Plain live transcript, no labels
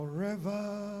Forever,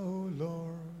 O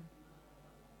Lord,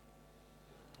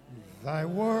 thy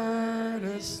word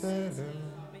is settled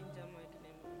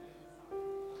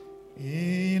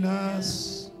in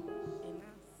us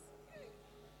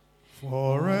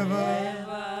forever.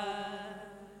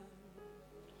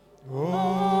 O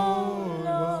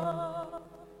Lord,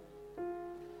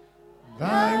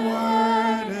 thy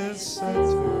word is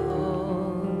settled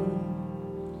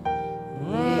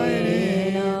right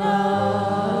in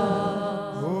us.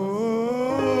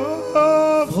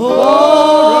 Oh, forever.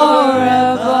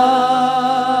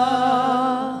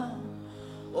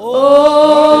 Oh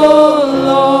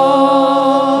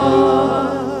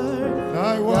Lord,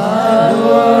 thy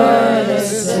word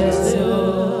is settled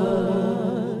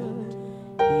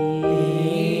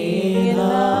in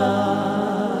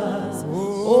us.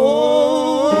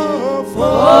 Oh,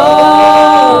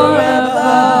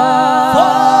 forever,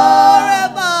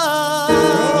 forever.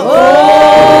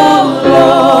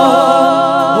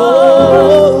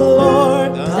 Oh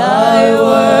Lord, thy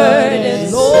word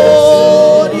is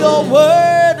Lord, your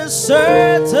word is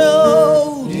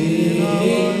settled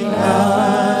in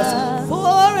us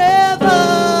forever,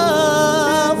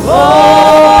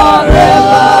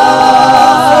 forever,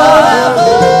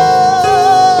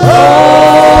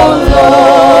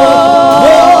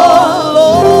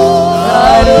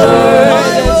 thy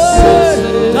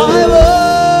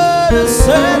word is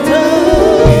settled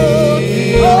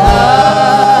in us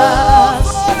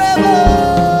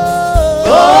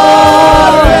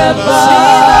forever, forever.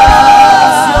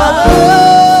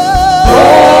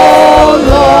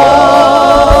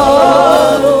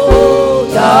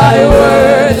 Thy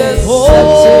word is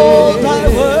settled. Thy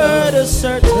word is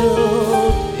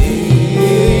settled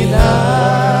in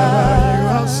us. you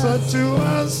have said to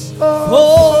us,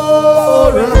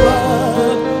 Forever,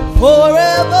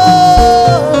 forever.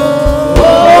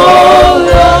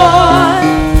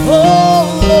 Oh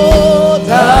Lord,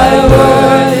 thy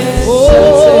word is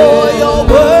settled. Your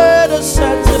word is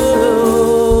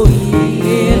settled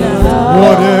in us.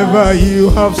 whatever you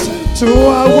have said to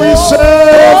us, we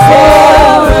say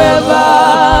Forever.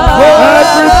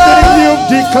 everything you've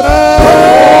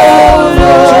declared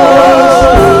to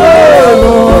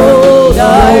us,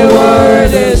 Thy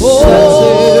word is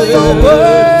settled. Your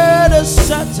word is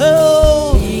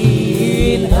settled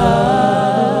in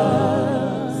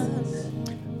us.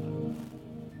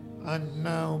 And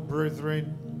now,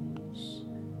 brethren,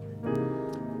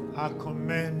 I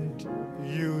commend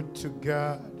you to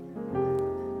God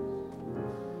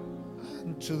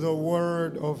and to the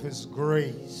word of his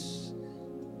grace,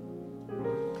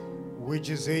 which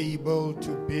is able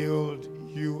to build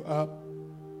you up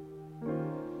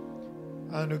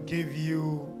and to give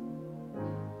you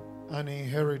an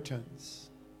inheritance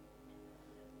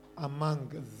among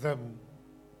them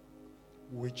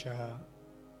which are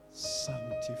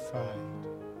sanctified.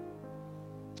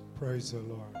 Praise the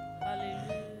Lord.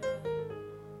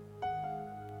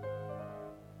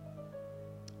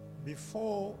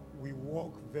 Before we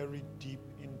walk very deep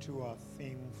into our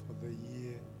theme for the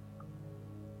year,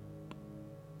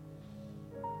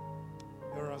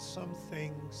 there are some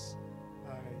things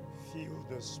I feel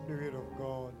the Spirit of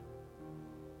God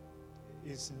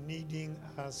is needing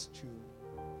us to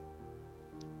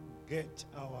get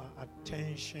our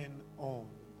attention on,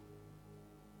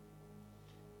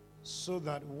 so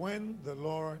that when the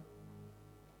Lord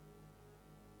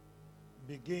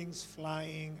begins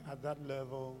flying at that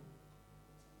level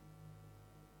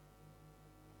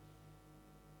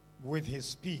with his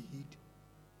speed,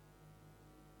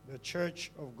 the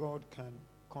church of God can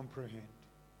comprehend.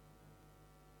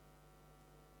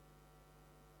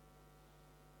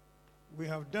 We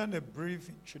have done a brief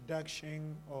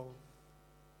introduction of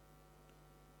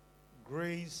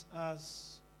grace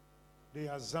as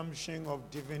the assumption of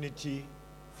divinity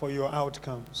for your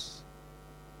outcomes.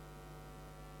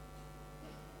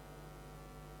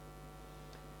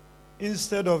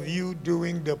 Instead of you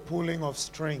doing the pulling of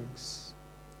strings,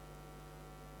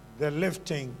 the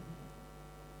lifting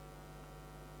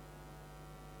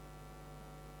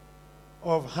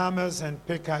of hammers and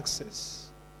pickaxes,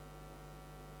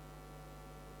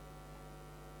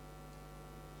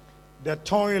 the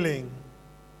toiling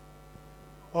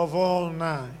of all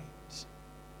night,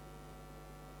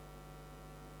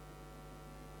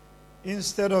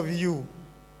 instead of you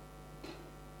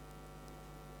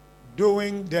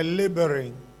doing the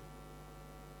laboring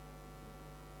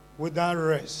without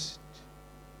rest.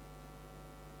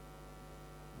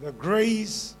 The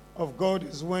grace of God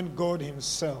is when God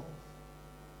himself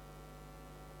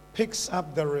picks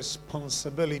up the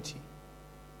responsibility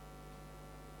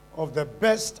of the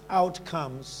best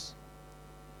outcomes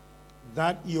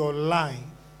that your life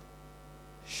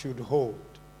should hold.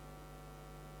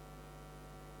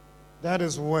 That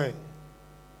is where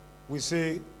we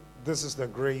say this is the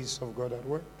grace of God at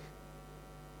work.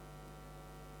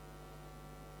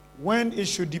 When it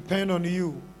should depend on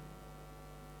you,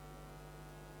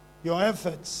 your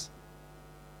efforts,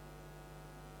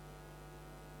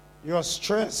 your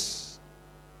stress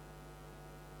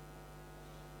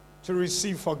to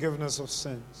receive forgiveness of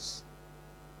sins,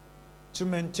 to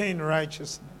maintain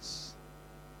righteousness,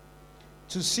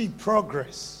 to see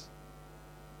progress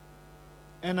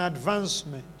and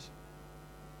advancement,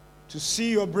 to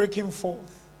see your breaking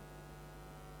forth.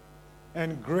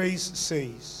 And grace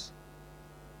says,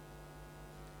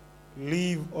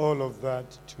 leave all of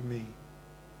that to me.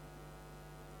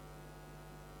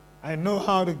 I know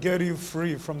how to get you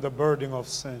free from the burden of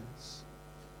sins.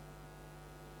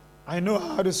 I know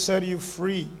how to set you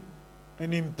free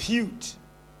and impute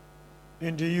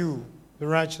into you the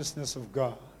righteousness of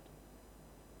God.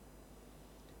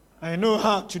 I know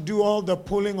how to do all the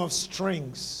pulling of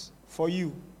strings for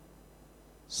you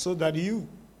so that you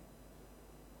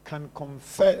can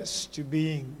confess to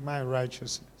being my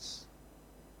righteousness.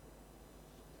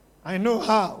 I know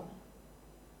how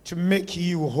to make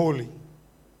you holy.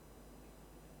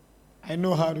 I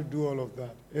know how to do all of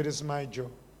that. It is my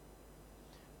job.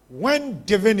 When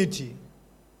divinity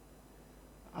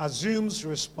assumes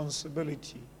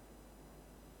responsibility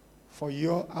for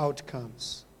your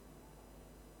outcomes,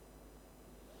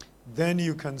 then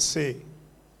you can say,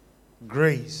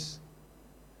 grace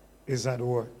is at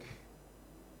work.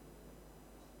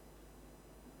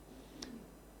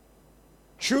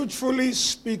 Truthfully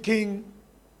speaking,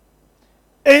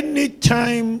 any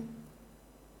time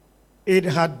it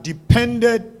had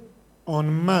depended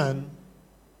on man,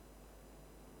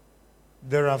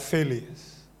 there are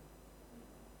failures.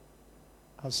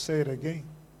 I'll say it again.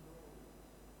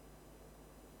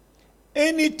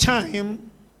 Any time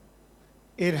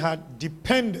it had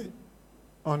depended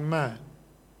on man,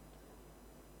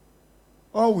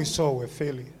 all we saw were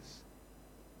failures.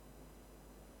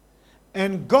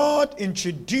 And God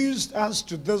introduced us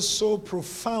to this so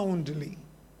profoundly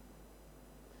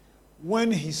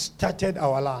when He started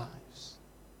our lives.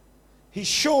 He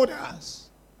showed us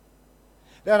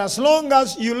that as long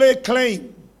as you lay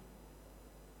claim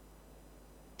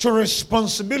to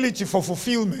responsibility for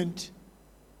fulfillment,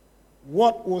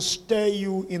 what will stare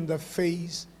you in the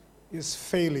face is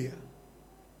failure.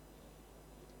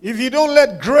 If you don't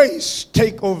let grace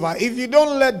take over, if you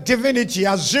don't let divinity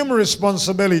assume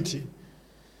responsibility,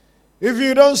 if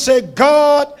you don't say,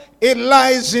 God, it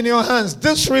lies in your hands.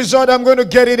 This result, I'm going to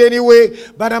get it anyway,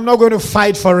 but I'm not going to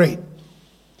fight for it.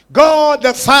 God,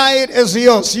 the fight is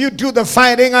yours. You do the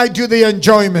fighting, I do the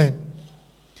enjoyment.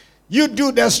 You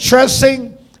do the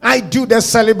stressing, I do the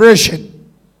celebration.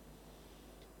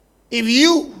 If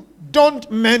you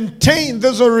don't maintain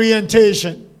this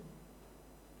orientation,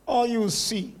 all you will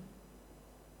see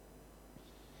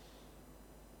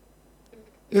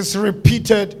is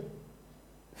repeated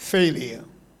failure.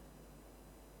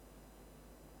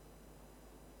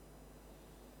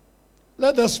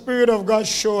 Let the Spirit of God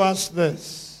show us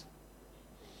this.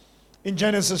 In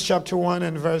Genesis chapter 1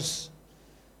 and verse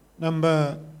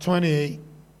number 28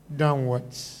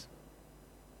 downwards.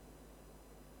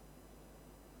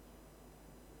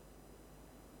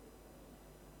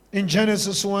 In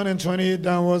Genesis 1 and 28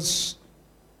 downwards,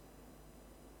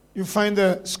 you find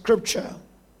the scripture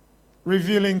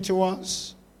revealing to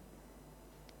us,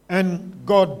 and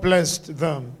God blessed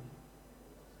them.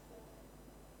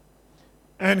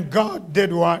 And God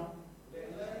did what?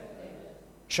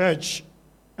 Church.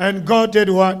 And God did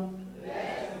what?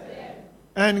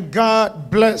 And God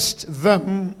blessed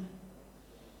them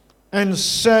and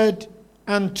said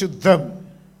unto them,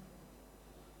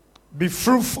 be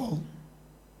fruitful,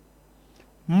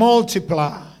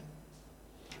 multiply,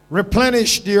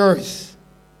 replenish the earth,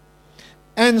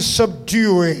 and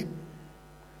subdue it,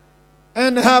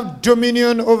 and have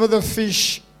dominion over the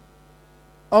fish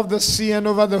of the sea and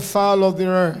over the fowl of the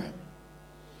air,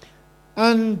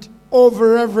 and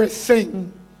over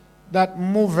everything that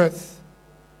moveth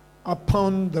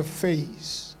upon the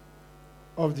face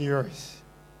of the earth.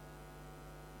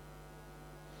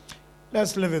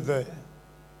 Let's leave it there.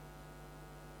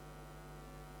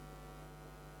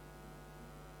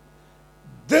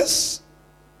 This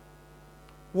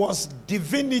was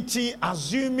divinity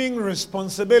assuming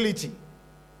responsibility,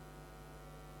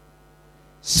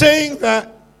 saying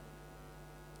that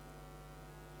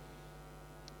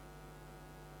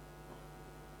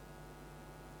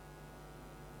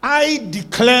I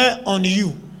declare on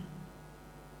you,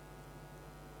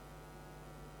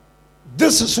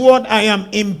 this is what I am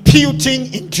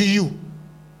imputing into you.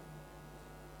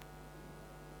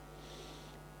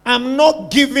 I'm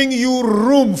not giving you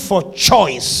room for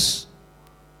choice.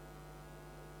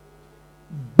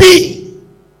 Be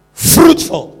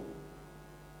fruitful.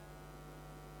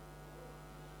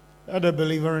 Let the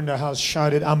believer in the house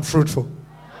shout it, I'm fruitful.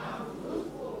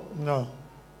 No.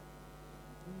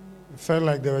 It felt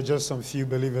like there were just some few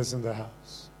believers in the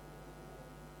house.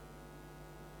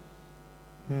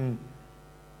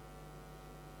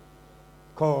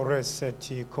 Ko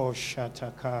reseti ko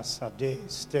shataka sade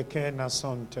steke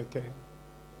nason teke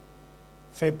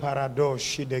fe parado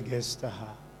shidegestaha.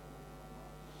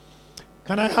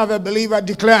 Can I have a believer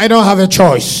declare, I don't have a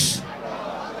choice?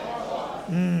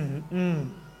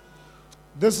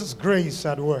 This is grace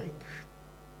at work.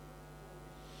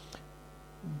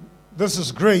 This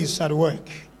is grace at work.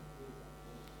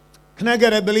 Can I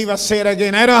get a believer say it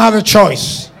again? I don't have a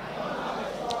choice.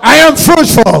 I am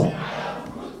fruitful.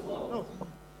 No.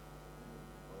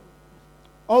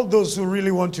 All those who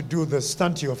really want to do this,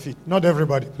 stand to your feet. Not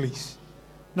everybody, please.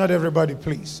 Not everybody,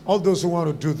 please. All those who want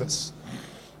to do this.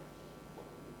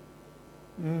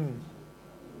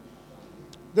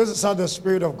 This is how the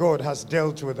Spirit of God has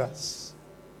dealt with us.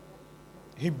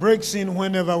 He breaks in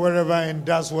whenever, wherever, and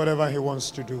does whatever He wants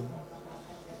to do.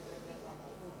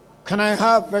 Can I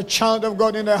have a child of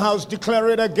God in the house declare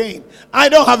it again? I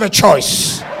don't have a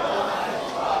choice.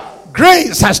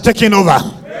 Grace has taken over.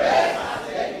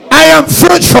 I am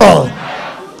fruitful.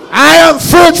 I am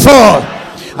fruitful.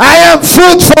 I am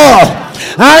fruitful.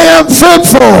 I am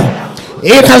fruitful.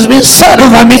 It has been said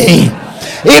over me.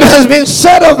 It has been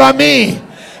said over me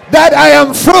that I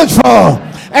am fruitful.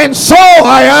 And so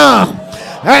I am.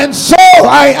 And so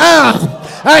I am.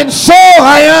 And so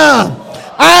I am.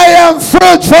 I am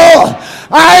fruitful.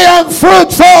 I am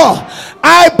fruitful.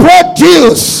 I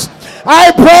produce.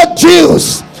 I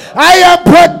produce. I am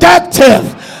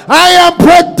productive. I am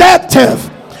productive.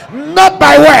 Not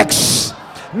by works.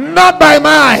 Not by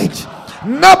might.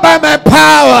 Not by my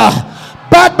power.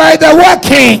 But by the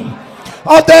working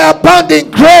of the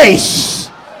abounding grace.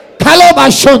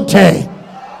 Kalobashonte.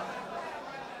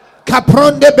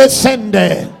 Kapronde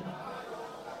besende.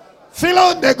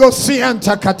 Filonde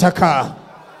gosianta kataka.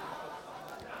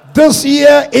 This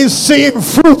year is seeing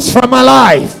fruits from my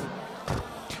life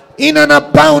in an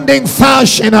abounding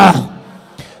fashion.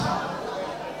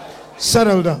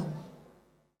 Settle down.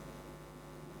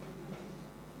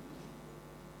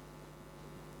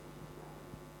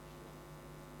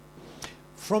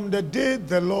 From the day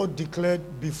the Lord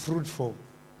declared, be fruitful,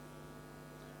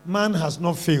 man has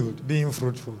not failed being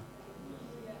fruitful.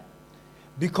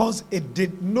 Because it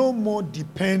did no more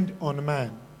depend on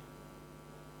man.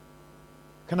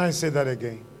 Can I say that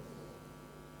again?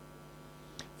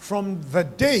 From the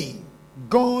day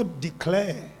God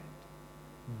declared,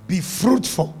 be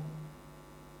fruitful,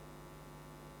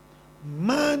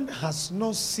 man has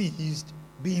not ceased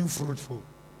being fruitful.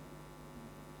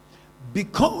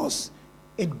 Because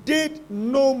it did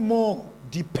no more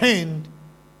depend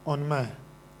on man.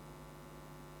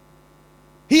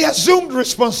 He assumed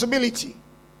responsibility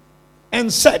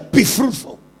and said, be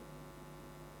fruitful.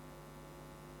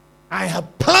 I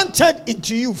have planted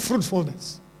into you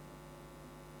fruitfulness.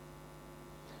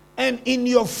 And in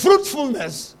your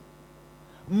fruitfulness,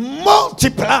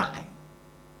 multiply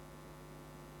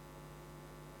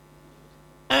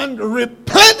and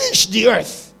replenish the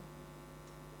earth.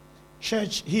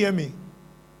 Church, hear me.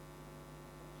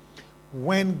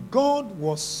 When God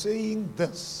was saying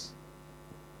this,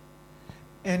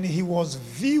 and He was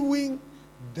viewing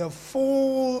the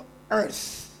full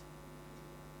earth,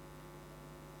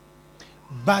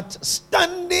 but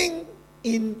standing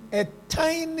in a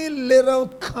tiny little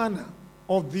corner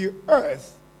of the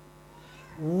earth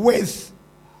with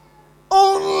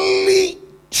only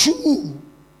 2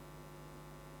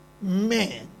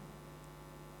 men,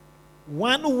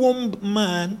 1 womb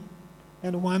man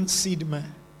and 1 seed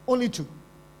man, only 2.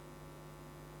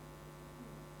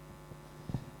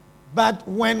 But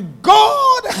when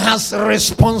God has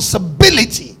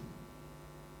responsibility,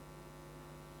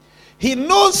 He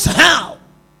knows how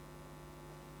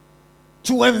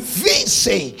to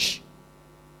envisage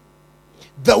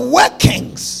the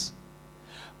workings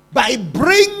by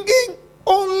bringing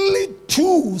only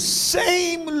 2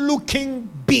 same looking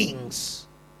beings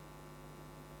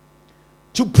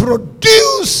to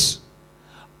produce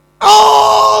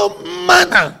all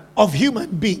manner of human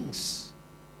beings.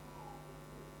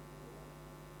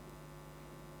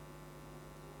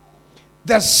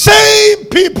 The same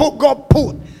people God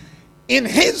put in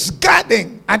His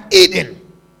garden at Eden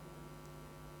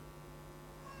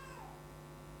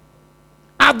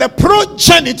are the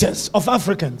progenitors of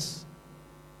Africans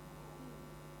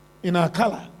in our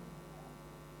color.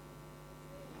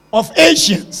 of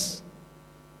Asians,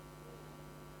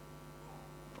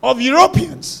 of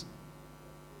Europeans.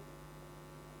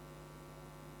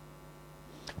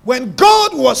 When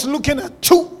God was looking at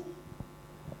two,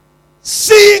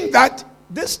 seeing that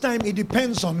this time it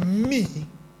depends on me,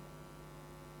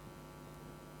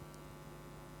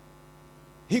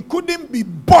 he couldn't be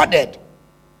bothered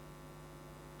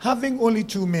having only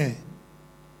two men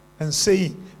and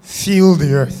saying, fill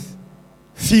the earth,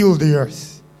 fill the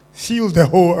earth, fill the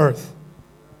whole earth.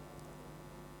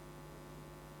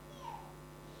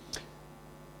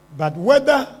 But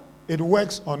whether it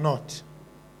works or not,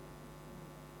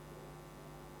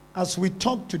 as we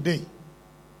talk today,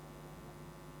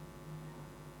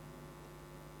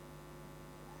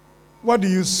 what do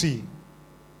you see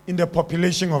in the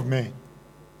population of men?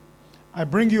 I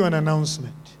bring you an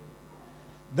announcement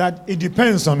that it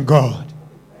depends on God.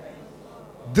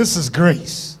 This is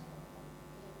grace.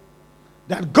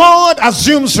 That God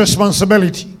assumes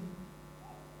responsibility.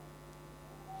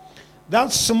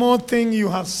 That small thing you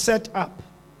have set up,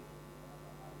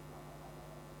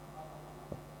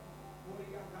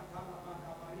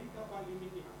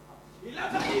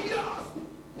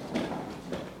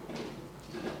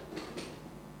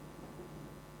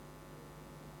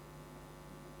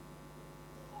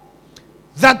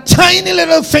 that tiny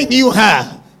little thing you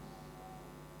have,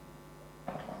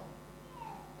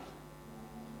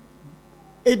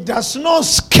 it does not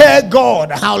scare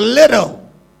God how little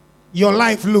your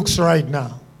life looks right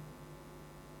now.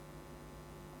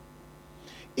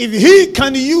 If he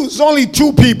can use only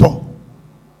two people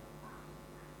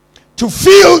to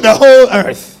fill the whole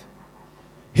earth,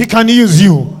 he can use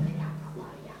you.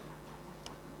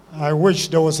 I wish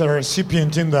there was a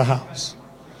recipient in the house.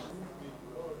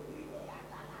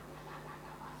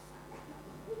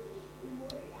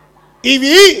 If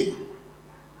he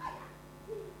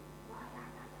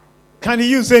can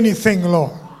use anything,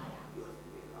 Lord,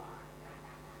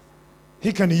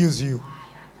 he can use you.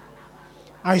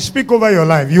 I speak over your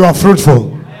life. You are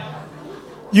fruitful.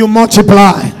 You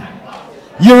multiply.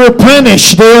 You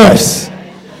replenish the earth.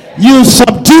 You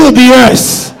subdue the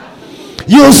earth.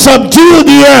 You subdue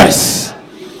the earth.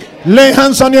 Lay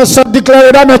hands on yourself. Declare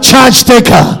it. I'm a charge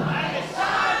taker.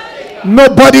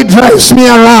 Nobody drives me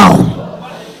around.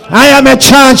 I am a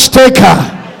charge taker.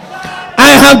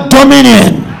 I have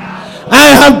dominion. I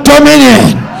have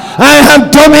dominion. I have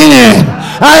dominion.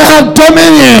 I have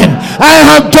dominion. I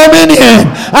have dominion.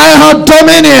 I have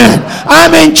dominion.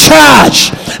 I'm in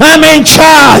charge. I'm in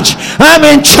charge. I'm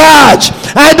in charge.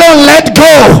 I don't let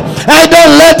go. I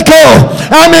don't let go.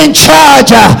 I'm in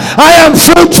charge. I am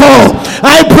fruitful.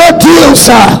 I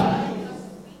produce.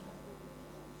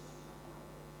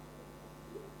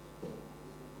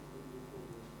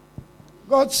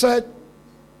 God said,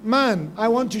 man, I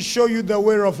want to show you the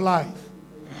way of life.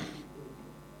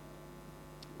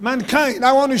 Mankind,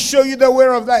 I want to show you the way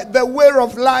of life. The way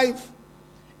of life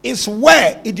is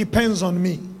where it depends on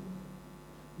me.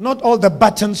 Not all the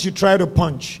buttons you try to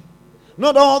punch.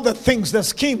 Not all the things, the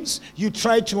schemes you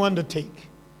try to undertake.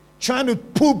 Trying to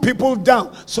pull people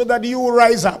down so that you will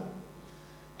rise up.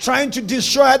 Trying to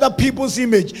destroy other people's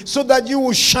image so that you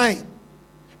will shine.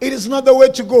 It is not the way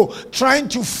to go. Trying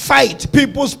to fight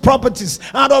people's properties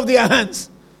out of their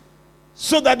hands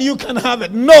so that you can have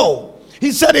it. No.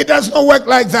 He said it does not work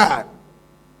like that.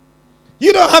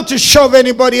 You don't have to shove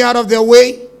anybody out of their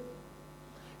way.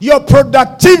 Your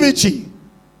productivity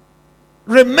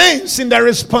remains in the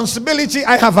responsibility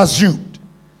I have assumed.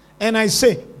 And I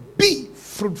say, be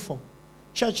fruitful.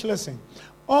 Church, listen.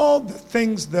 All the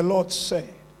things the Lord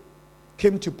said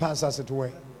came to pass as it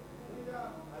were.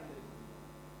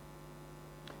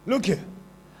 Look here.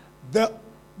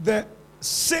 The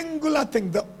singular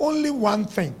thing, the only one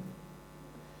thing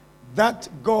that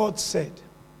God said,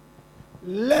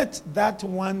 let that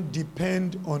one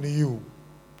depend on you.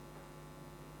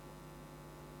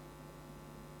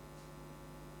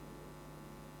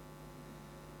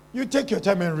 You take your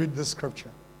time and read the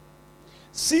scripture.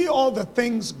 See all the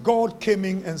things God came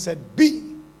in and said,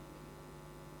 be.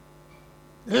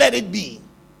 Let it be.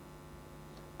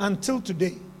 Until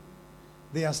today,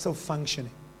 they are still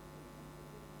functioning.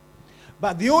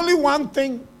 But the only one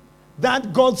thing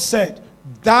that God said,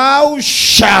 thou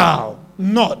shalt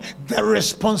not. The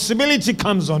responsibility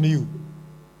comes on you.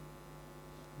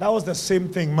 That was the same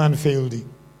thing man failed in.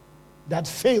 That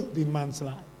failed in man's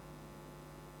life.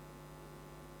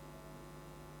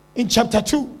 In chapter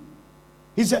 2,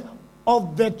 he said,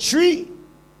 of the tree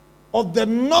of the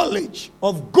knowledge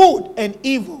of good and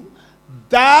evil,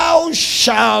 thou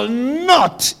shalt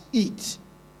not eat.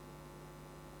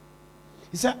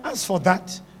 He said, as for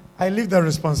that, I leave the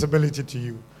responsibility to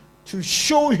you. to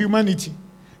show humanity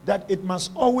that it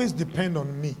must always depend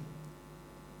on me.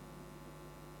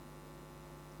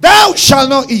 Thou shalt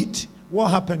not eat. What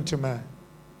happened to man?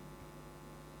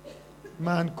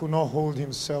 Man could not hold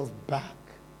himself back.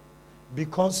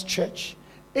 Because, church,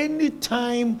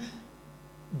 anytime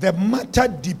the matter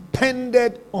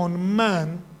depended on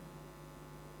man,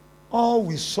 all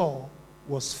we saw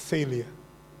was failure.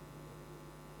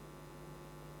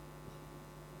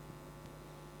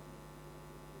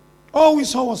 All we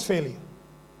saw was failure.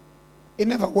 It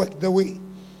never worked the way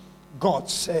God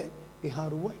said it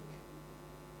had to work.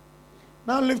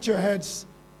 Now lift your heads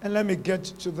and let me get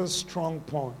to this strong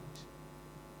point.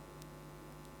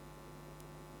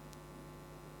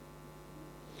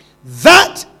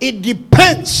 That it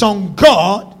depends on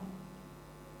God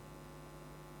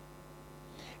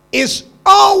is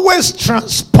always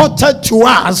transported to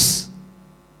us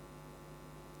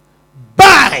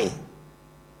by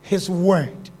His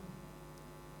word.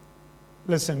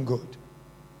 Listen good.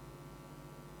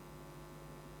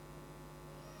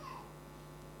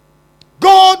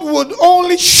 God would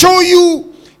only show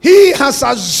you He has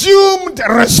assumed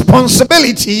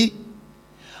responsibility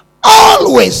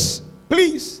always.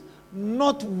 Please,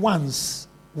 not once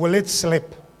will it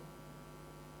slip.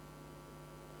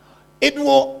 It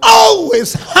will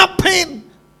always happen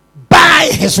by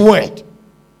His word.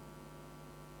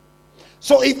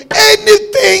 So if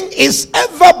anything is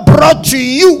ever brought to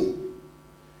you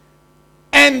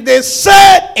and they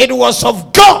said it was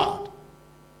of God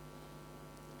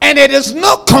and it is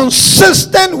not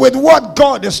consistent with what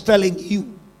God is telling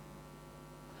you,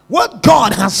 what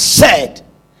God has said,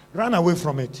 run away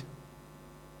from it.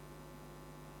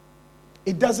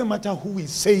 It doesn't matter who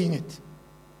is saying it.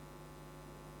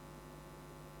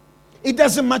 It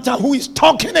doesn't matter who is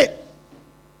talking it.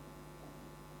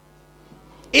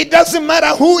 It doesn't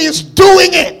matter who is doing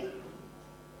it.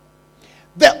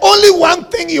 The only one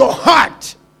thing your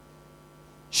heart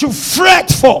should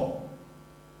fret for,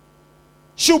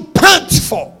 should pant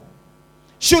for,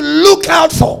 should look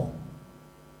out for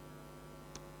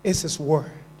is His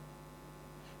word.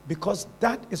 Because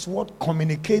that is what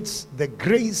communicates the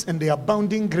grace and the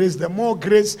abounding grace, the more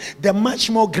grace, the much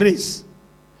more grace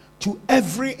to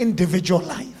every individual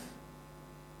life.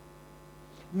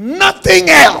 Nothing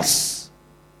else.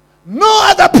 No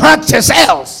other practice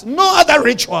else. No other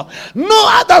ritual. No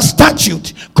other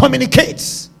statute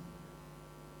communicates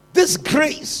this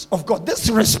grace of God, this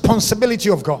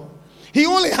responsibility of God. He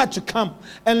only had to come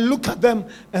and look at them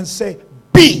and say,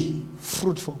 be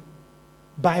fruitful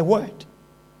by word.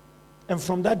 And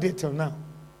from that day till now,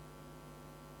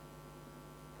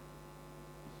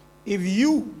 if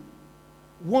you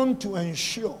want to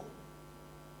ensure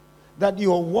that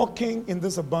you are walking in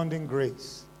this abounding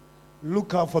grace,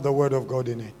 look out for the word of God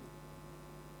in it.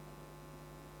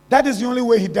 That is the only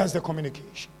way He does the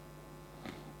communication.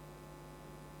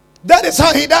 That is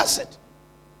how He does it.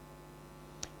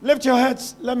 Lift your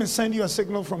heads. Let me send you a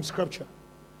signal from Scripture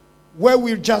where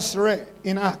we just read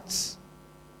in Acts.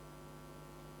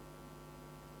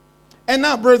 And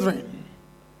now, brethren,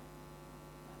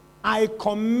 I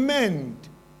commend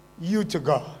you to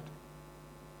God.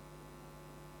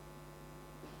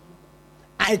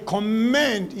 I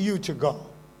commend you to God.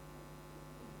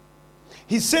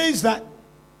 He says that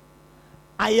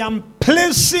I am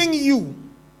placing you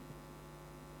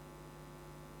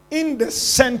in the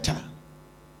center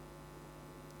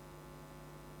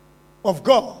of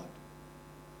God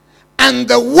and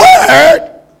the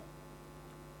word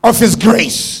of His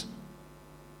grace.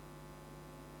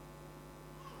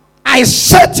 I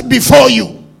set before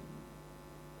you.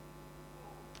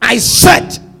 I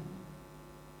set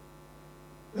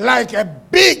like a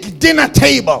big dinner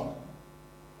table.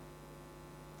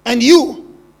 And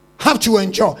you have to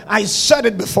enjoy. I set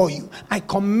it before you. I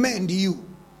commend you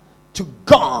to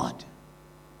God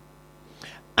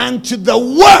and to the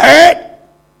word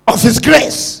of His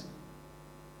grace.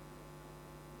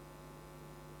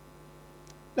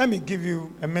 Let me give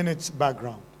you a minute's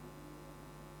background.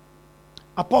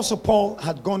 Apostle Paul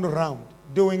had gone around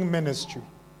doing ministry,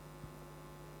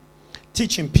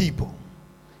 teaching people,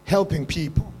 helping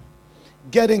people,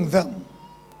 getting them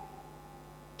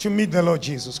to meet the Lord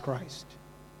Jesus Christ.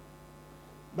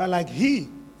 But like he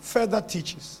further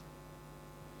teaches,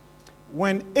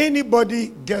 when anybody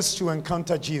gets to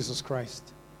encounter Jesus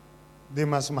Christ, they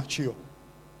must mature.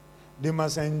 They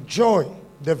must enjoy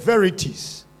the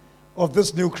verities of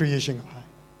this new creation of life.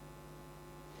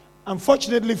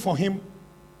 Unfortunately for him,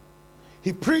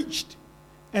 he preached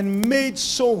and made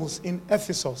souls in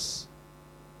Ephesus.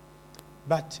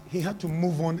 But he had to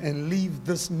move on and leave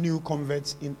this new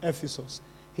converts in Ephesus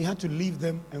he had to leave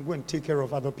them and go and take care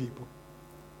of other people.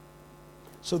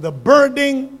 So the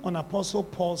burden on Apostle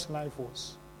Paul's life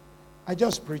was, I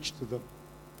just preached to them.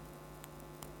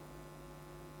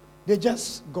 They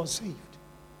just got saved.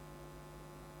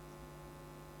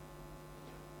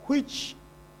 Which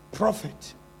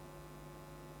prophet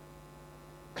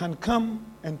can come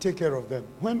and take care of them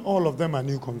when all of them are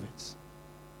new converts?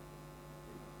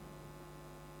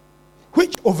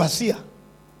 Which overseer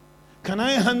can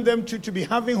I hand them to be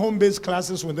having home-based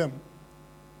classes with them?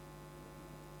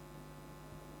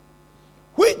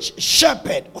 Which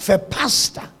shepherd of a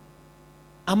pastor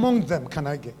among them can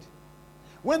I get?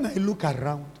 When I look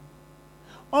around,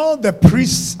 all the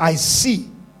priests I see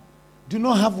do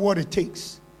not have what it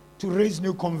takes to raise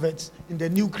new converts in the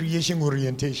new creation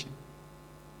orientation.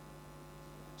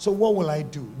 So what will I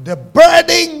do? The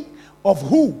burden of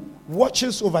who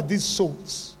watches over these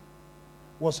souls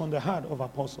was on the heart of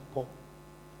Apostle Paul.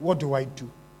 What do I do?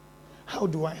 How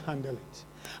do I handle it?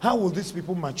 How will these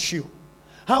people mature?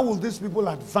 How will these people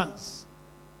advance?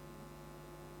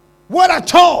 What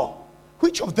at all?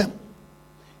 Which of them?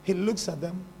 He looks at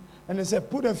them and he said,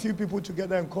 put a few people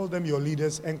together and call them your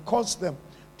leaders and cause them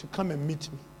to come and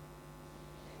meet me.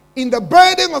 In the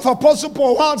burden of Apostle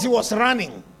Paul, whilst he was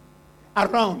running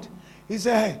around, he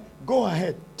said, hey, go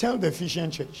ahead, tell the Ephesian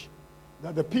church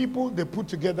that the people they put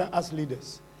together as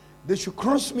leaders, they should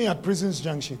cross me at Prisons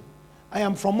Junction. I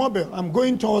am from Mobile. I'm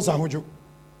going towards Ahuju.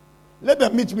 Let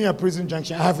them meet me at Prison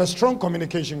Junction. I have a strong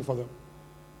communication for them.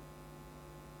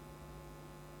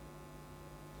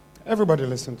 Everybody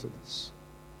listen to this.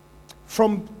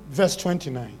 From verse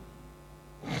 29.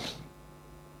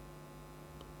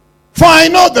 For I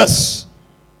know this,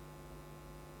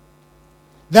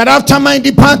 that after my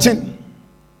departing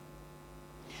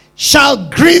shall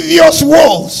grievous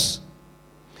wolves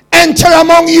enter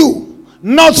among you,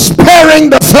 not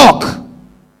sparing the flock.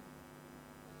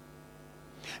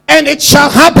 And it shall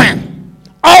happen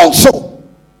also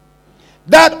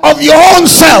that of your own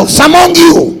selves among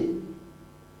you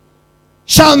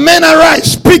shall men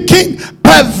arise, speaking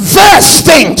perverse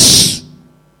things,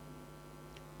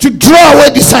 to draw away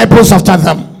disciples after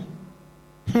them.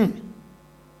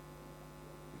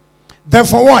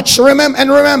 Therefore watch,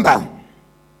 remember,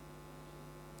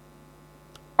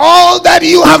 all that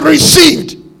you have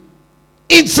received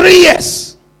in 3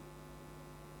 years,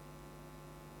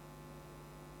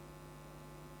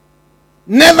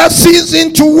 never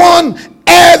ceasing to warn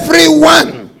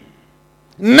everyone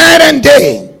night and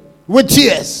day with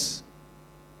tears.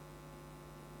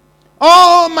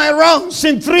 All my rounds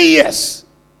in 3 years,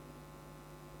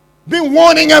 been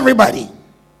warning everybody.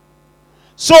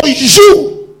 So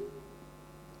you,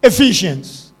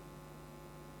 Ephesians,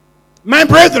 my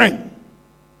brethren,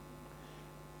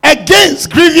 against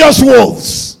grievous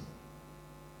wolves,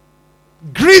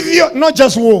 grievous, not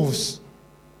just wolves.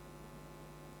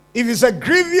 If it's a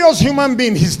grievous human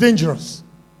being, he's dangerous.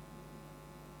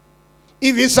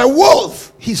 If it's a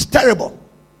wolf, he's terrible.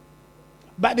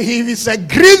 But if it's a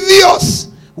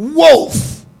grievous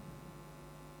wolf,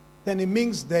 then it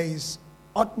means there is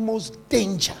utmost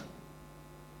danger.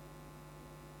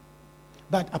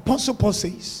 But Apostle Paul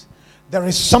says, there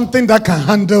is something that can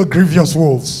handle grievous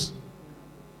wolves.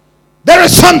 There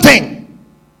is something.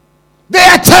 They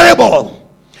are terrible.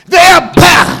 They are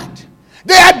bad.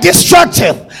 They are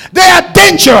destructive. They are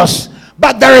dangerous.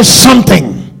 But there is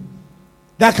something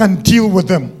that can deal with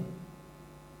them.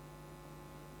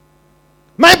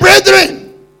 My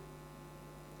brethren,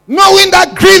 knowing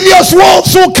that grievous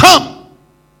wolves will come,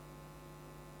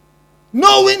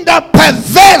 knowing that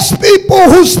perverse people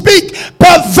who speak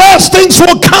perverse things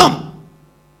will come,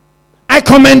 I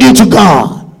commend you to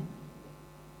God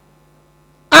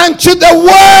and to the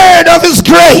word of his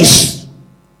grace.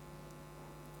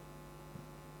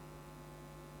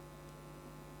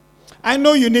 I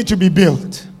know you need to be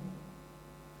built,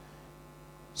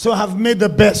 so I have made the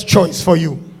best choice for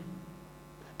you.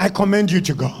 I commend you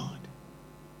to God.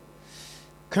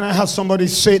 Can I have somebody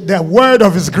say, the word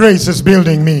of his grace is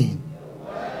building me?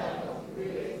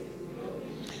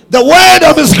 The word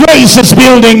of his grace is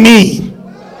building me.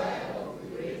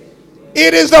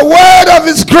 It is the word of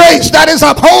his grace that is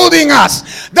upholding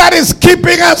us, that is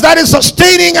keeping us, that is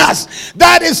sustaining us,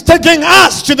 that is taking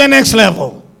us to the next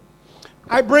level.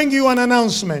 I bring you an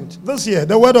announcement. This year,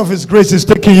 the word of his grace is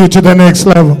taking you to the next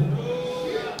level.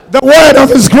 The word of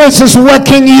his grace is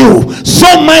working you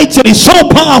so mightily, so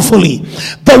powerfully.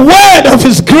 The word of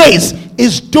his grace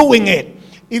is doing it.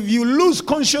 If you lose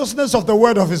consciousness of the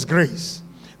word of his grace,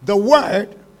 the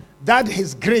word that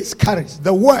his grace carries,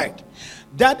 the word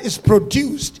that is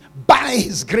produced by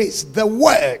his grace, the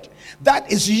word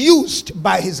that is used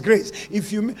by his grace.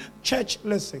 If you, church,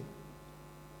 listen.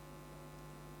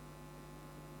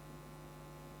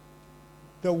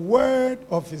 The word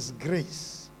of his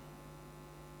grace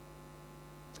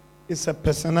is a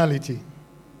personality.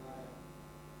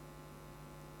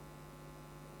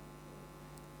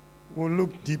 We'll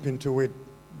look deep into it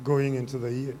going into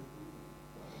the year.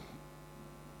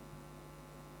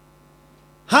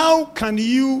 How can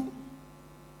you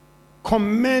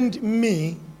commend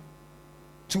me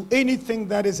to anything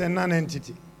that is a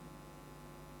non-entity?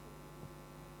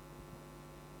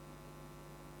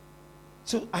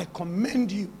 So I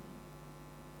commend you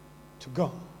to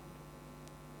God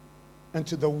and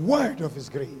to the word of his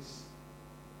grace.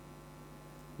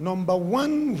 Number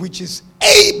one, which is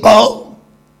able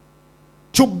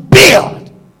to build.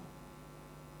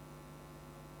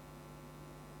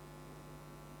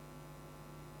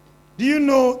 Do you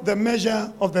know the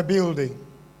measure of the building?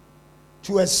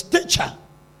 To a stature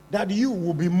that you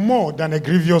will be more than a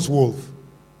grievous wolf.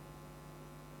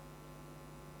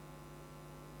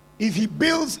 If he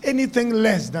builds anything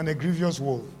less than a grievous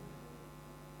wolf,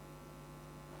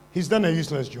 he's done a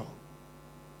useless job.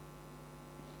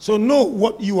 So know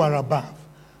what you are above.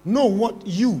 Know what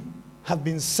you have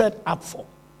been set up for.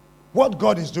 What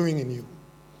God is doing in you.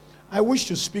 I wish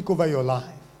to speak over your life.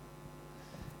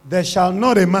 There shall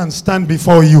not a man stand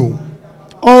before you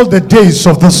all the days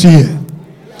of this year.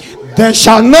 There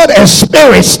shall not a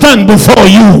spirit stand before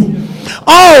you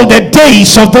all the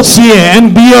days of this year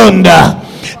and beyond.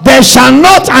 There shall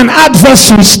not an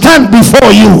adversary stand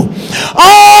before you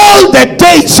all the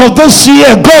days of this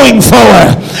year going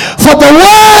forward. For the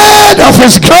word of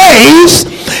his grace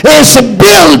is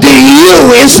building you,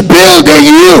 is building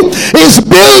you, is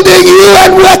building you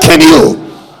and working you.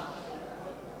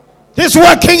 It's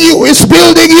working you, it's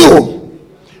building you.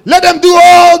 Let them do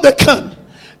all they can.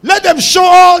 Let them show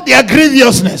all their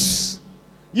grievousness.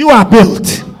 You are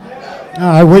built.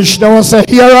 I wish there was a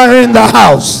hearer in the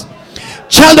house.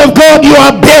 Child of God, you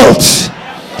are built.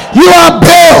 You are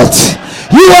built.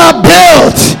 You are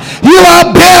built. You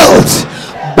are built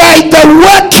by the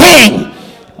working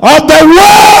of the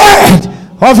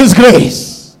word of his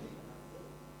grace.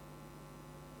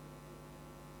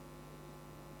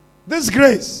 This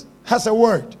grace has a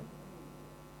word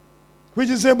which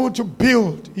is able to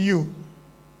build you.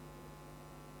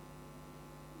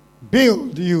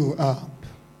 Build you up.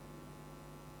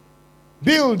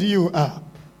 Build you up.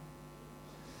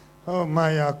 Oh,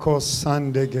 Maya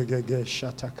Kosande Gegege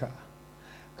Shataka.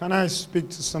 Can I speak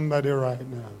to somebody right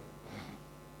now?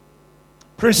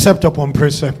 Precept upon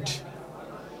precept.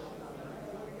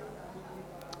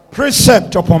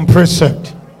 Precept upon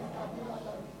precept.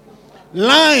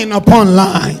 Line upon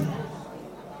line.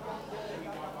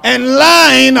 And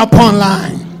line upon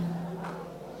line.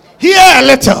 Here a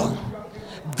little.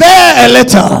 There a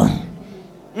little.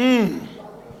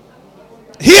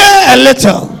 Here a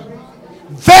little.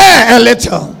 There a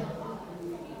little.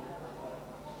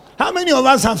 How many of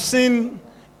us have seen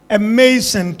a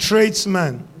mason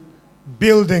tradesman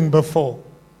building before?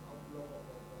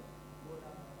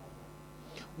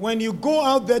 When you go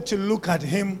out there to look at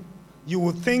him, you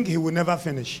will think he will never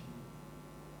finish.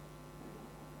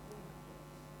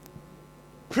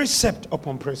 Precept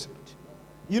upon precept.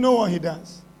 You know what he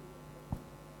does?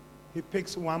 He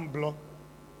picks one block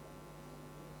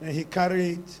and he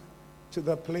carries it to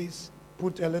the place,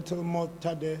 put a little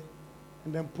mortar there,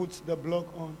 and then puts the block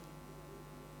on.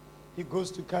 He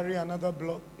goes to carry another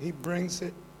block, he brings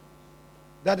it.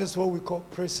 That is what we call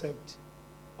precept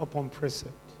upon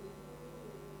precept.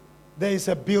 There is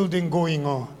a building going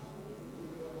on.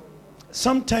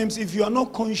 Sometimes if you are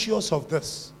not conscious of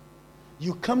this,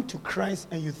 you come to Christ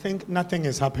and you think nothing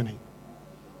is happening.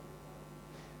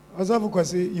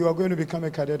 Ozavukwasi, you are going to become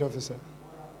a cadet officer.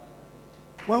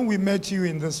 When we met you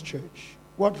in this church,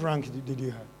 what rank did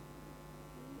you have?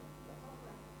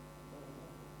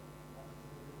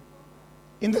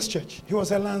 In this church, he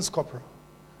was a lance corporal.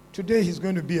 Today, he's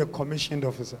going to be a commissioned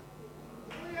officer.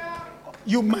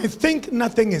 You might think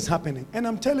nothing is happening. And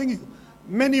I'm telling you,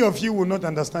 many of you will not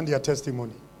understand their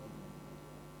testimony.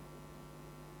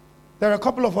 There are a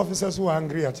couple of officers who are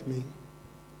angry at me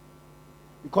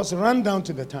because run down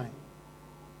to the time.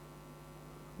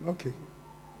 Okay.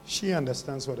 She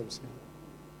understands what I'm saying.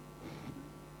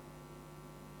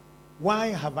 Why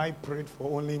have I prayed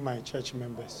for only my church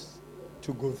members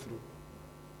to go through?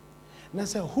 And I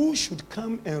said, who should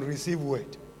come and receive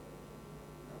word?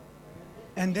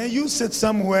 And then you sit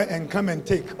somewhere and come and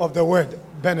take of the word,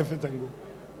 benefit and go.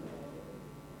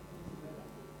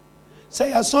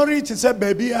 Say, I'm sorry to say,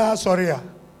 baby, I'm sorry.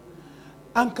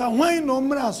 Anka why no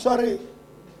mra sorry.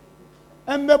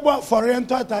 Embebo for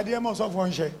rento atade mo so for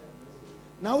nhye.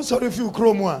 Na wo sorry fi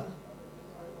ukromu a.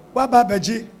 Wa ba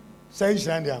beji say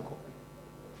nshran de akọ.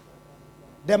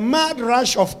 The mad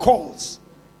rush of calls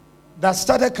that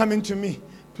started coming to me.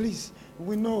 Please,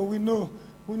 we know,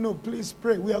 please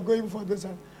pray. We are going for this.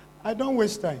 I don't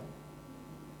waste time.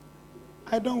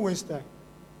 I don't waste time.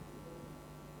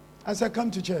 I said,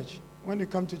 come to church. When you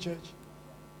come to church,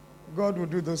 God will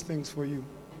do those things for you.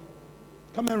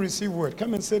 Come and receive word.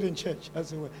 Come and sit in church. I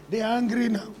said, they are angry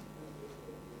now.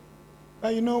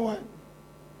 But you know what?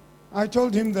 I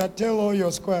told him that tell all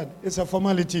your squad, it's a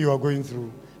formality you are going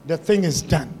through. The thing is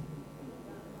done.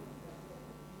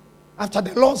 After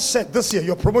the Lord said this year,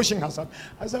 your promotion has happened.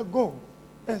 I said, go.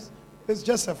 Yes, it's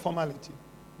just a formality.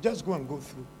 Just go and go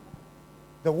through.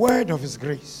 The word of his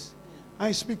grace.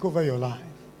 I speak over your life.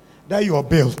 That you are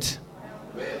built.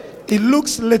 It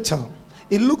looks little.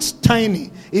 It looks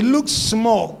tiny. It looks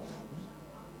small.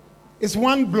 It's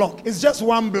one block. It's just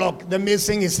one block the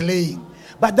mason is laying.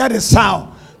 But that is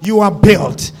how you are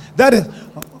built. That is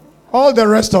all the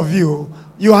rest of you.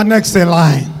 You are next in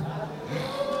line.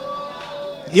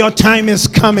 Your time is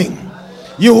coming.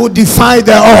 You will defy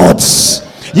the odds.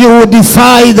 You will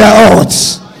defy the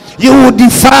odds. You will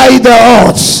defy the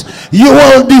odds. You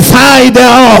will defy the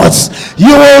odds.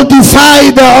 You will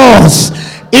defy the odds.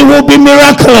 It will be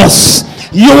miraculous.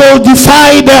 You will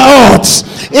defy the odds.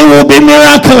 It will be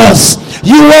miraculous.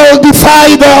 You will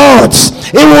defy the odds.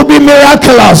 It will be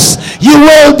miraculous. You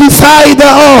will defy the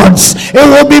odds. It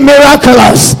will be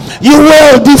miraculous. You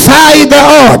will defy the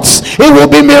odds. It will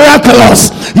be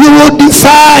miraculous. You will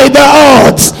defy the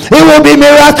odds. It will be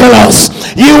miraculous.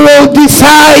 You will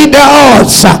defy the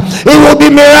odds. It will be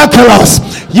miraculous.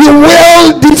 You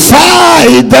will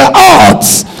defy the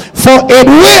odds, for it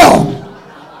will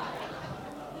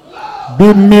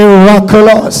be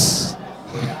miraculous.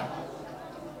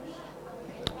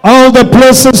 All the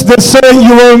places they say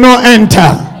you will not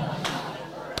enter,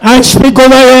 I speak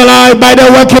over your life by the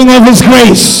working of his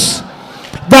grace.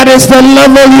 That is the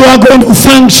level you are going to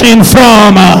function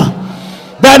from.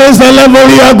 That is the level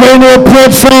you are going to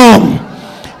operate from.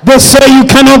 They say you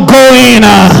cannot go in,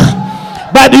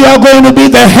 but you are going to be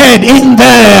the head in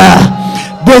there.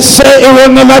 They say it will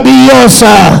never be yours,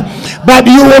 but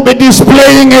you will be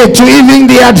displaying it to even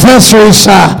the adversaries.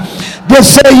 They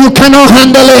say you cannot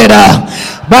handle it,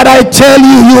 but I tell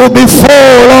you, you will be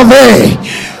full of it.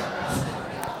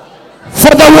 For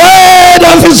the word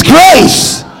of his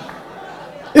grace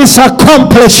is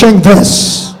accomplishing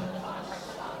this.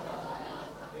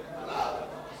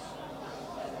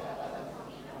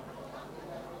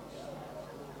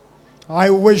 I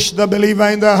wish the believer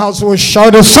in the house would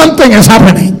shout, something is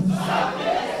happening.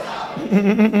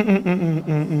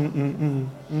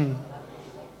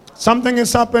 Something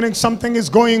is happening. Something is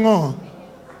going on.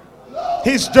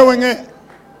 He's doing it.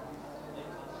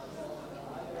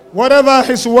 Whatever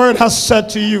his word has said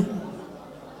to you,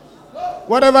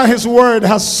 whatever his word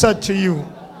has said to you,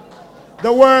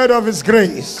 the word of his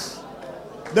grace,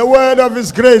 the word of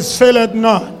his grace faileth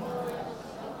not.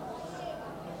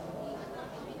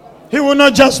 He will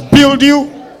not just build you,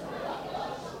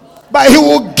 but he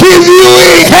will give you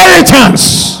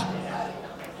inheritance.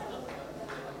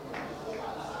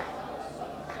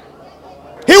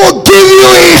 He will give you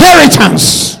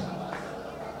inheritance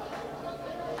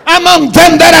among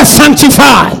them that are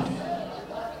sanctified.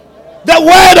 The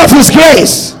word of his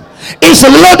grace is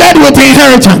loaded with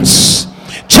inheritance.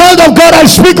 Child of God, I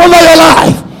speak over your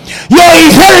life. Your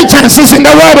inheritance is in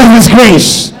the word of his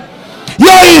grace.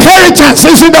 Your inheritance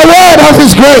is in the word of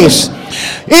his grace.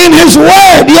 In his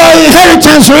word, your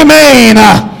inheritance remain.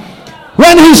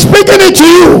 When he's speaking it to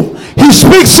you, he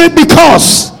speaks it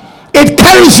because it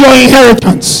carries your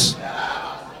inheritance.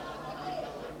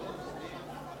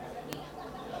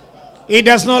 It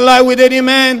does not lie with any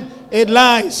man. It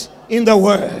lies in the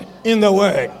word. In the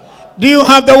word. Do you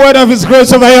have the word of his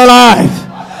grace over your life?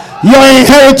 Your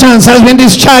inheritance has been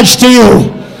discharged to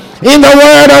you in the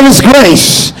word of his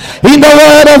grace. In the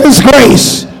word of his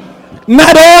grace.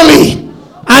 Not only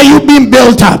are you being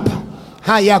built up,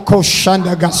 I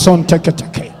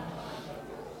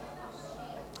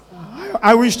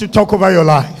wish to talk over your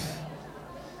life.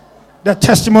 The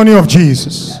testimony of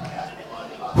Jesus,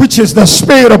 which is the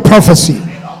spirit of prophecy,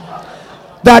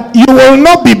 that you will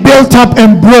not be built up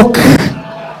and broke.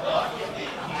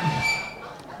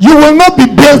 You will not be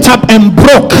built up and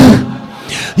broke.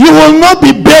 You will not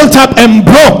be built up and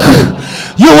broke.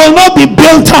 You will not be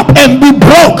built up and be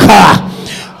broke.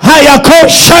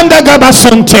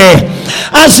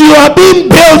 As you are being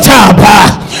built up,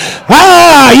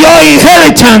 your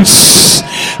inheritance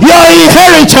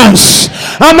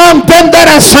among them that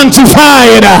are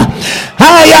sanctified.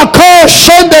 Ayako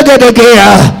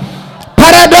shendegedegea.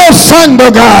 Parados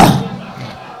sandoga.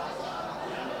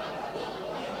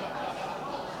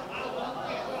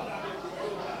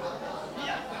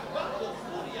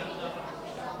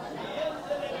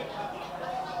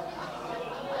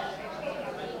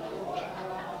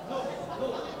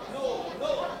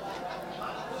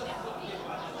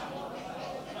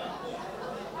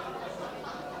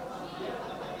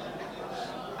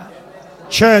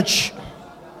 Church,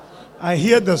 I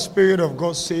hear the Spirit of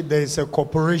God say there is a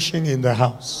corporation in the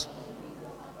house.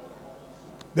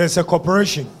 There's a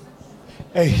corporation,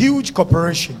 a huge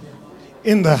corporation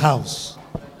in the house.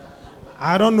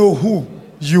 I don't know who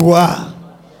you are,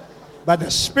 but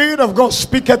the Spirit of God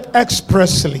speaketh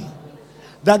expressly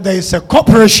that there is a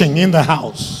corporation in the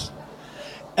house.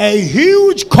 A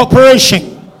huge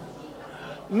corporation,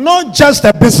 not just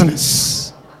a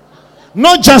business,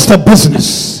 not just a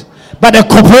business, but a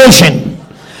corporation,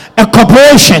 a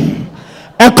corporation,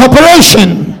 a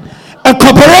corporation, a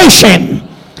corporation.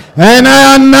 And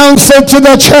I announce it to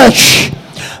the church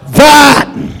that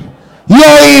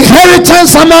your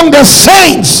inheritance among the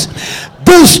saints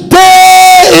this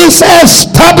day is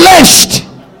established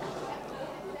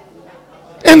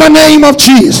in the name of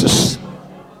Jesus.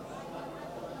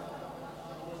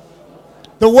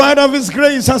 The word of His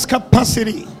grace has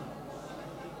capacity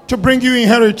to bring you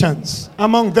inheritance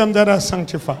among them that are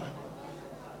sanctified.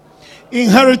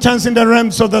 Inheritance in the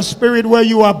realms of the Spirit where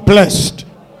you are blessed.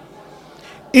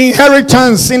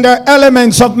 Inheritance in the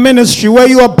elements of ministry where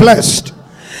you are blessed.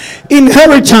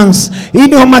 Inheritance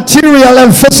in your material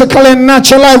and physical and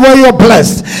natural life where you are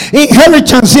blessed.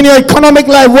 Inheritance in your economic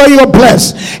life where you are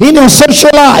blessed. In your social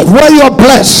life where you are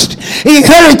blessed.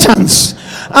 Inheritance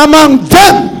among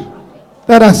them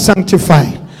that are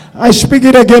sanctified. I speak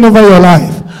it again over your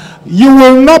life. You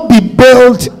will not be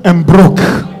built and broke.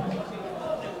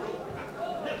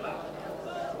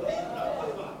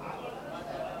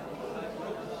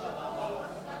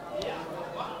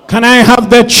 Can I have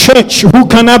the church who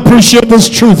can appreciate this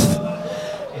truth?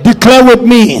 Declare with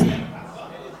me.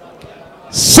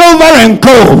 Silver and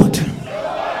gold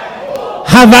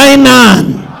have I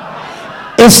none.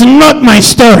 It's not my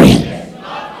story.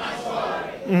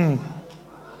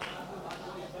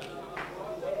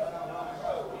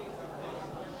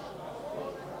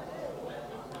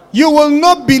 You will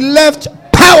not be left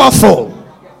powerful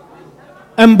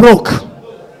and broke.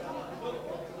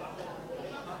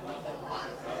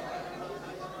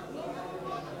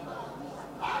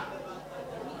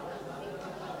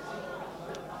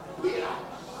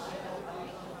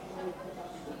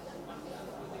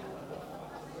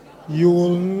 You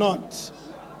will not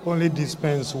only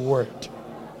dispense word.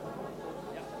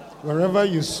 Wherever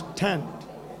you stand,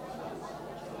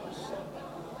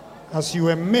 as you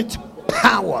emit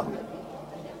power,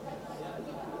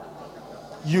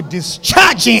 you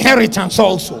discharge inheritance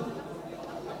also.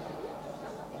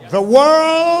 The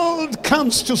world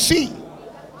comes to see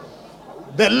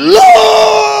the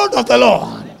Lord of the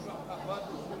Lord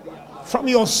from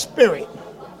your spirit.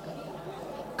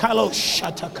 Kalo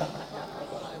Shataka.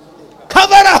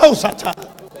 Kavara Hosata.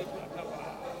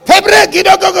 Tebre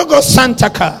Gidogogo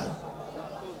Santaka.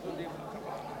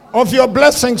 Of your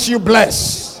blessings you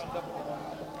bless.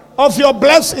 Of your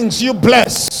blessings you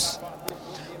bless.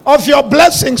 Of your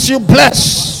blessings you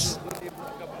bless.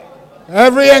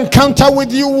 Every encounter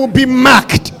with you will be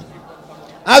marked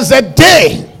as a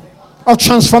day of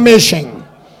transformation,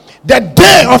 the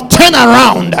day of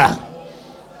turnaround.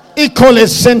 Ikole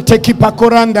sente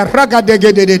kipakoranda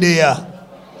ragadegededea.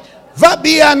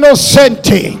 Vabia no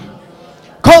sente.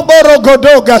 Koboro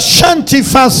godoga shanti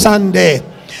fasande.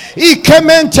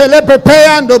 Ikemente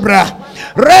lepepeandobra.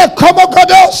 Re como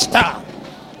godosta.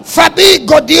 Fabi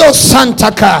godio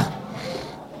santaka.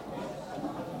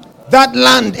 That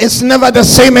land is never the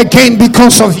same again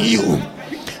because of you.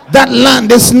 That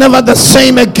land is never the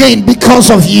same again because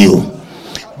of you.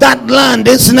 That land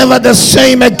is never the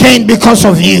same again because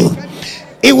of you.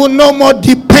 It will no more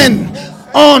depend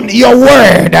on your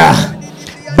word,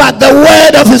 but the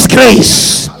word of His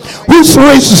grace, whose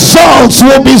results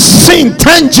will be seen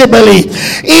tangibly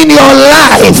in your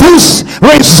life, whose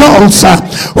results,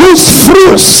 whose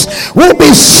fruits will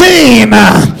be seen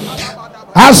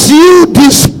as you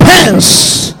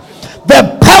dispense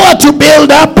the power to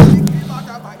build up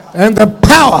and the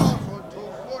power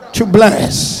to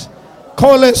bless.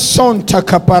 Kole sonta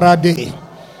kaparade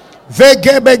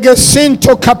vegebege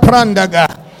sinto kaprandaga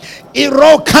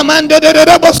iro kamando de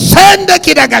robo sende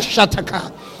kidaga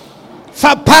shataka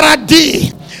fa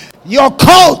paradi. You're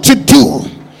called to do,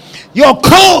 you're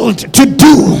called to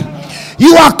do,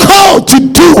 You are called to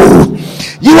do.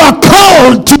 You are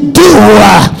called to do.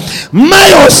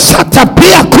 Mayo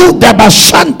satapia kuda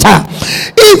bashanta.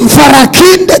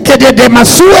 Infarakinde kede de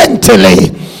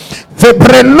masuentele.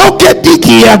 Vebrenoke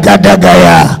diki ya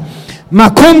gadagaya.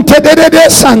 Makunte de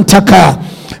santaka.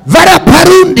 Vara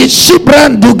parundi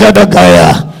shibrandu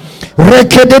gadagaya.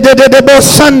 Rekede de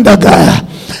bosandagaya.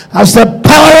 As the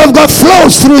power of God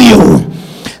flows through you,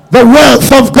 the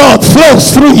wealth of God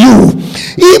flows through you.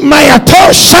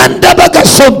 Imayato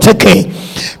shandabagasoteke.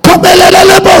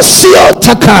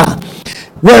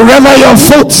 Wherever your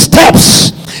foot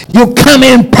steps, you come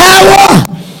in power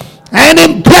and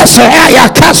in blessing.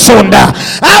 Ayakasonda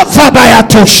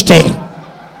avabayatoshte.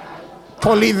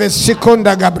 Polive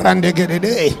sekonda gabrande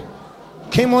gedede.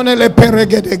 Kimonele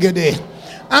peregedegede.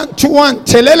 Antoine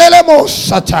telelele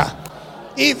mosata.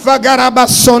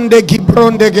 Ivagarabasonde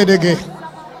gibronde gedege.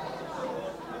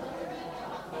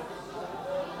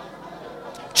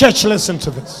 Church, listen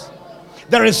to this.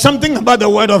 There is something about the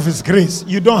word of his grace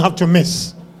you don't have to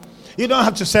miss. You don't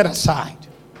have to set aside.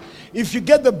 If you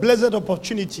get the blessed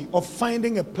opportunity of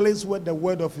finding a place where the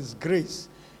word of his grace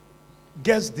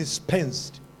gets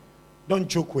dispensed, don't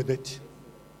joke with it.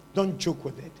 Don't joke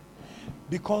with it.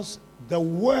 Because the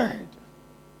word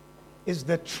is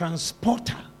the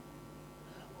transporter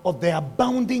of the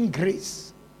abounding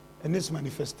grace and its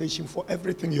manifestation for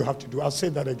everything you have to do. I'll say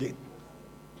that again.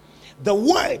 The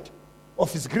word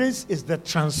of his grace is the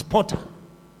transporter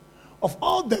of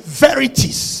all the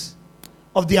verities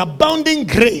of the abounding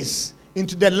grace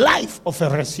into the life of a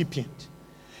recipient.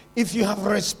 If you have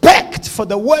respect for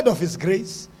the word of his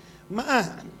grace,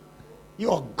 man,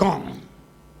 you're gone.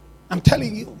 I'm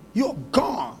telling you, you're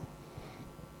gone.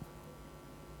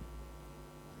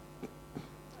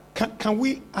 Can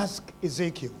we ask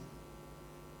Ezekiel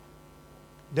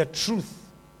the truth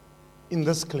in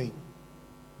this claim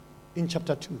in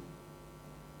chapter 2?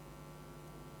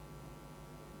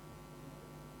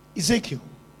 Ezekiel,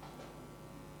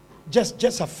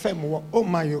 just affirm what, oh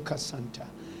my Yoka Santa.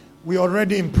 We are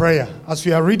already in prayer as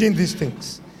we are reading these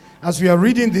things. As we are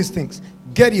reading these things,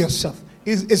 get yourself.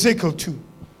 Ezekiel 2.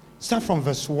 Start from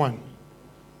verse 1.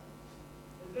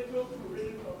 Ezekiel 2,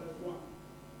 reading from verse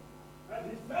 1.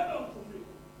 And he said unto me,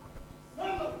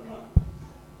 Son of man,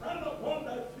 stand upon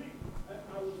thy feet, and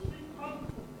I will speak unto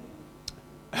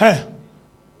thee. Hey.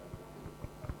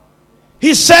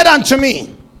 He said unto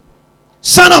me,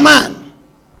 Son of man,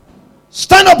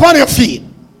 stand upon your feet,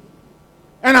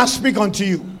 and I'll speak unto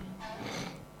you.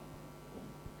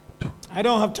 I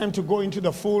don't have time to go into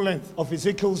the full length of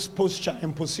Ezekiel's posture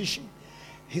and position,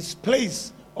 his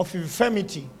place of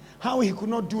infirmity, how he could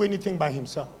not do anything by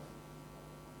himself.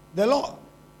 The Lord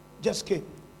just came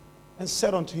and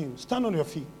said unto him, stand on your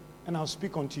feet, and I'll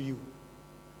speak unto you.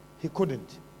 He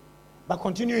couldn't. But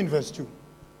continue in verse 2.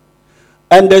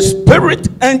 And the Spirit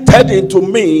entered into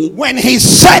me. When he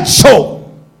said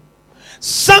so,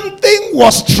 something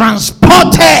was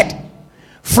transported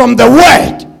from the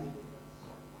word.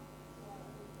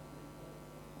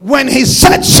 When he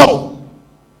said so,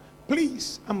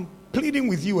 please, I'm pleading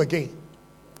with you again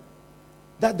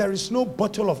that there is no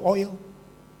bottle of oil,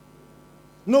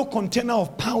 no container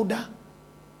of powder,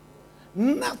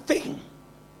 nothing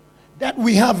that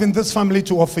we have in this family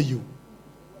to offer you.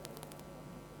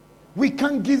 We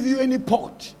can't give you any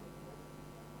pot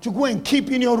to go and keep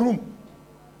in your room.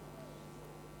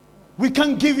 We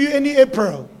can't give you any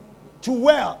apparel to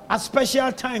wear at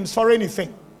special times for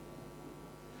anything.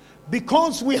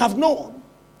 Because we have known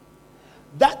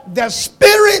that the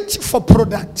spirit for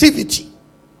productivity,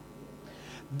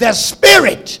 the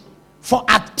spirit for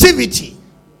activity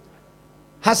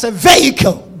has a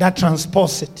vehicle that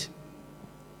transports it.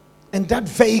 And that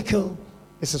vehicle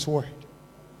is his word.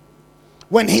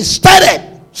 When he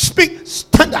started,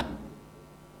 stand up.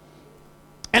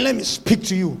 And let me speak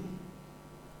to you.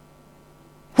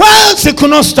 Whilst he could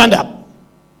not stand up,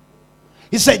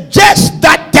 he said, just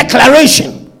that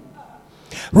declaration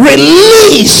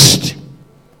released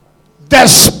the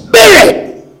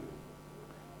spirit.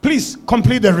 Please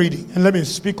complete the reading and let me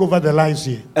speak over the lives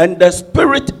here. And the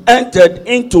Spirit entered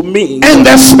into me. And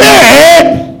the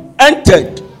spirit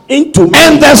Entered into me.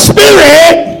 and the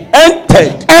spirit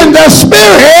Entered. and the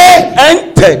spirit.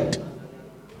 Entered.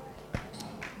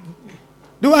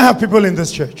 Do I have people in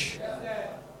this church?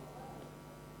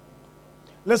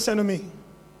 Listen to me.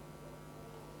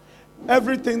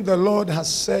 Everything the Lord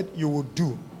has said you will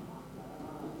do,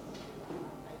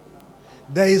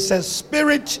 there is a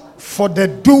spirit for the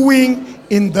doing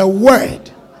in the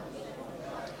word.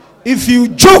 If you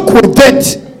joke with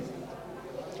it,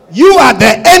 you are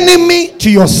the enemy to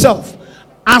yourself.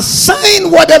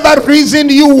 Assign whatever reason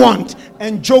you want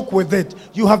and joke with it,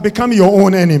 you have become your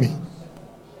own enemy.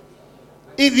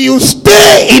 If you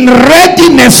stay in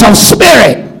readiness of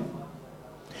spirit,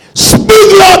 speak,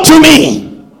 Lord, to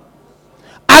me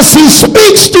as he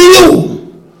speaks to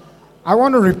you. I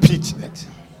want to repeat that.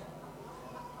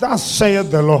 Thus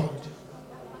saith the Lord,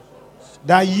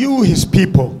 that you, his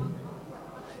people,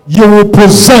 you will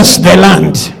possess the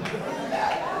land.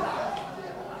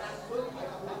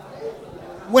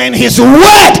 When his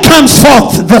word comes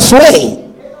forth this way,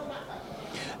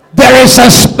 there is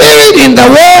a spirit in the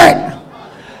word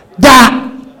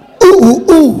that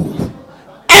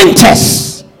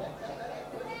enters.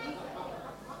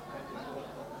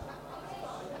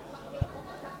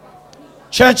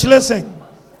 Church, listen.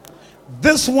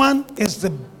 This one is the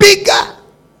bigger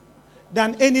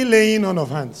than any laying on of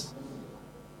hands.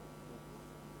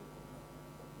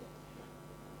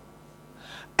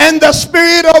 And the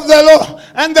Spirit of the Lord,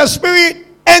 and the Spirit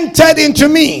entered into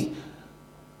me.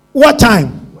 What time?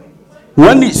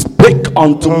 When he spake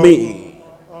unto me.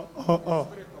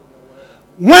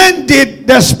 When did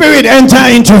the Spirit enter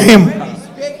into him?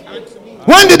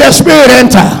 When did the Spirit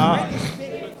enter?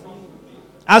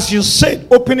 As you said,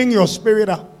 opening your spirit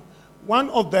up. One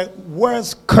of the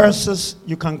worst curses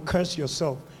you can curse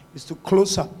yourself is to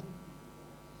close up.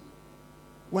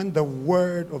 When the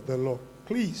word of the Lord,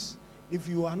 please, if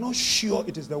you are not sure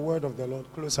it is the word of the Lord,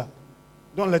 close up.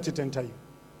 Don't let it enter you.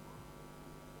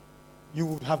 You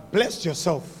would have blessed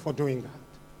yourself for doing that.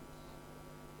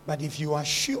 But if you are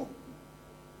sure,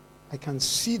 I can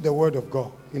see the word of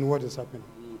God in what is happening.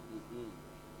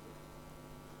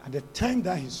 At the time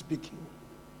that he's speaking,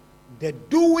 the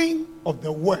doing of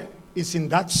the word is in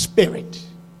that spirit.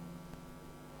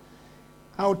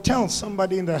 I'll tell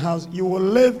somebody in the house, you will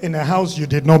live in a house you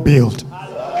did not build.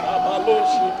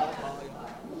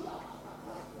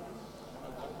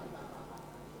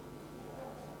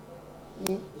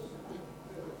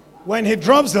 When he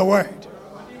drops the word,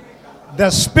 the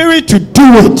spirit to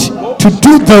do it, to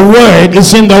do the word,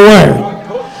 is in the word.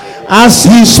 As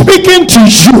he's speaking to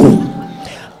you,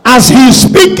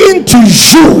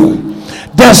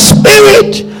 the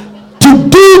spirit to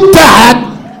do that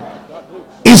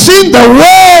is in the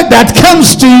word that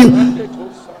comes to you.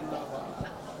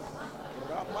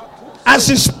 As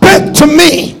he spoke to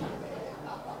me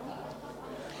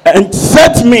and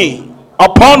set me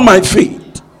upon my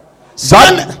feet.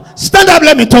 Stand up,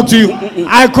 let me talk to you.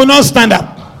 I could not stand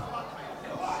up.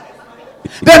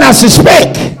 Then as he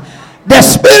spake, the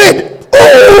spirit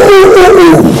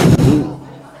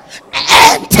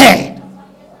entered.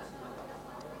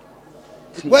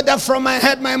 Whether from my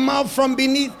head, my mouth, from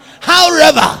beneath,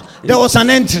 however, there was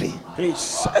an entry. He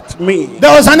set me.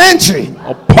 There was an entry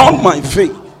upon my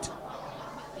feet.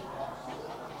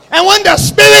 And when the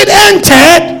spirit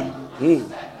entered,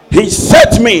 he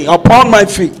set me upon my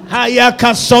feet, that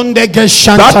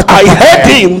I heard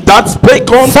him that spake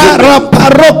unto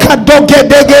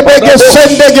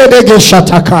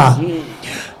me.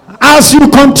 As you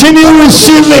continue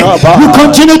receiving, you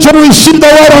continue to receive the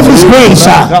word of his grace.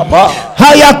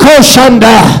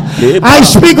 I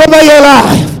speak over your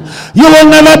life. You will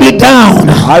never be down.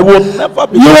 I will never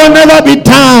be. You will never be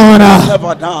down.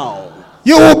 Never down.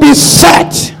 You will be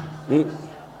set.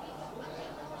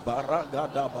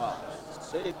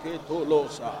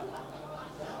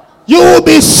 You will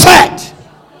be set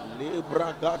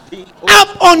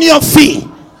up on your feet.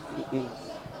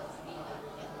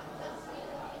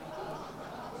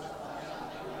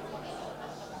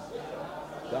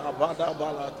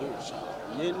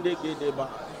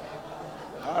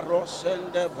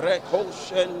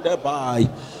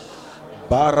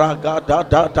 Baragada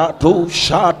da da tu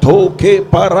shato ke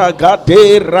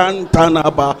paragade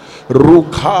rantanaba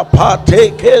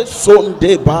rukapate ke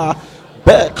sondeba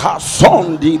beka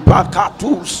sondi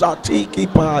bakatu satiki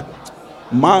pa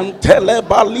mantele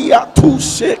balia tu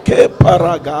seke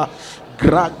paraga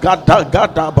gragada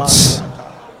gadaba.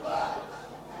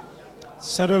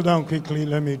 Settle down quickly,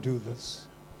 let me do this.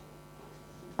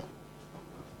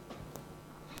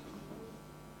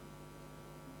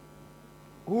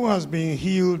 Who has been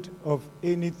healed of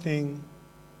anything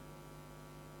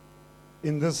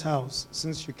in this house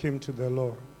since you came to the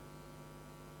Lord?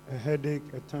 A headache,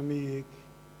 a tummy ache,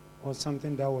 or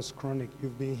something that was chronic?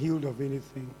 You've been healed of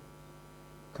anything?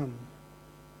 Come.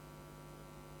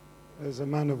 There's a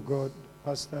man of God,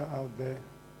 pastor out there.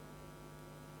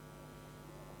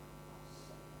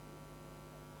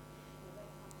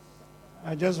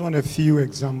 I just want a few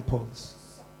examples.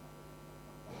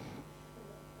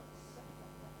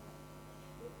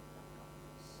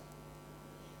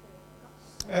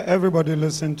 Everybody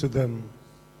listen to them.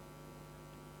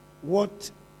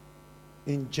 What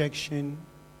injection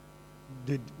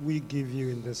did we give you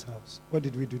in this house? What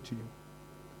did we do to you?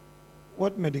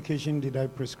 What medication did I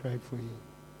prescribe for you?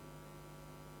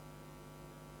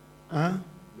 Huh?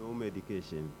 No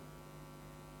medication.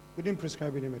 We didn't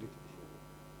prescribe any medication.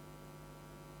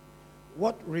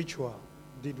 What ritual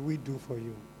did we do for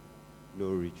you? No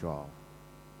ritual.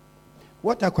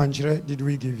 What akwanjire did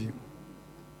we give you?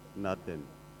 Nothing.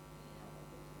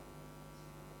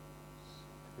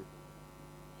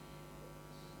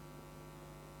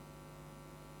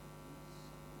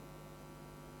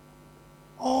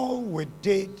 All we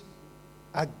did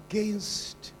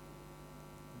against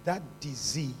that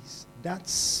disease, that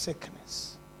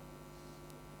sickness,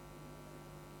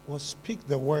 was speak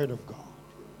the word of God.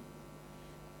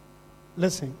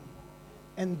 Listen,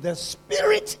 and the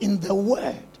spirit in the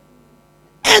word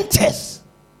enters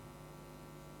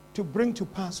to bring to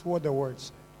pass what the word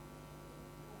said.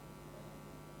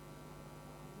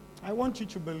 I want you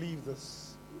to believe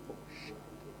this.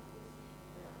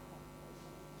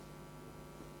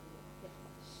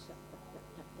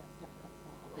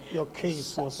 Your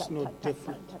case was no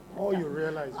different. All you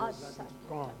realize is that it's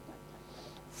gone.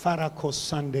 Farako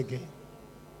Sandege.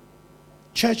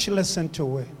 Church, listen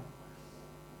to it.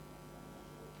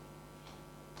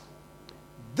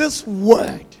 This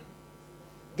word,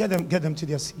 get them to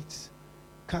their seats.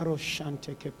 Karo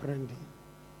Shante Keprendi.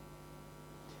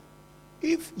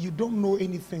 If you don't know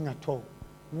anything at all,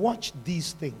 watch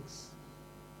these things.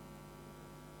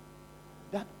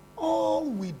 That all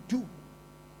we do.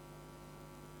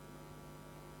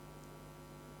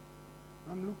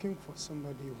 I'm looking for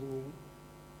somebody who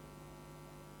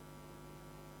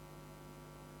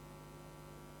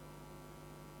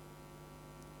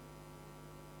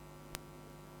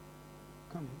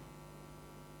come.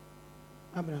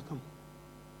 Abner, come.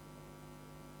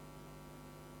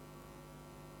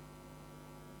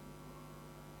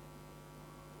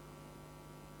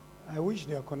 I wish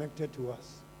they are connected to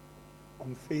us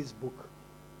on Facebook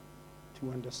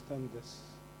to understand this.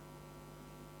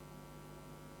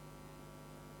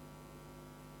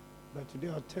 But today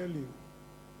I'll tell you,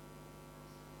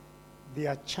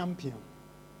 their champion,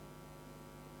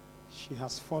 she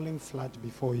has fallen flat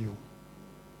before you.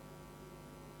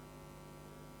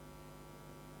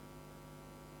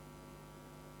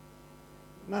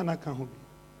 Nana Kahubi.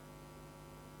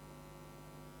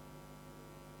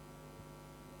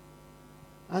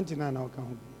 Auntie Nana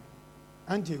Okahubi.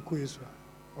 Auntie Ekueswa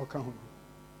Okahubi.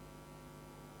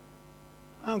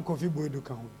 Uncle Fiboidu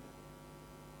Kahubi.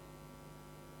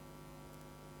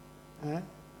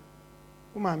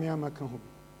 Umami ama Kahubi.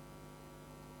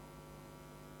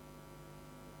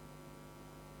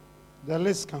 The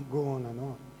list can go on and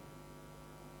on.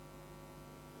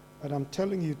 But I'm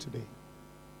telling you today,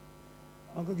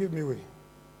 Uncle, give me way.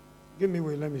 Give me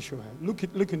way, let me show her. Look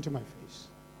into my face.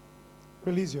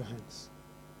 Release your hands.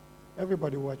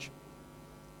 Everybody watch.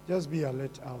 Just be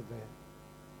alert out there.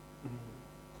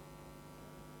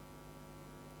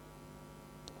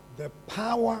 The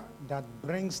power that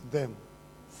brings them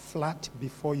flat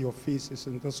before your face is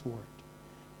in this word.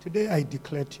 Today I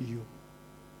declare to you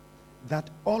that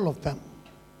all of them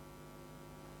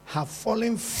have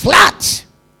fallen flat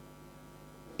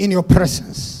in your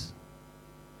presence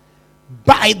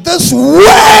by this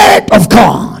word of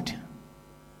God.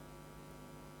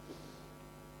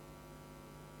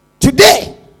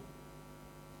 Today,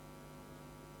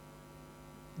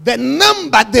 the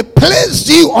number they placed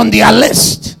you on their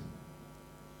list,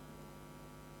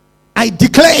 I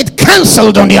declare it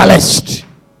cancelled on their list.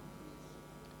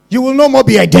 You will no more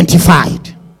be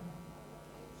identified.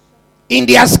 In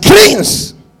their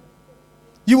screens,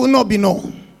 you will not be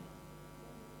known.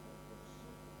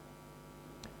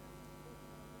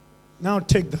 Now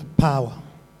take that power.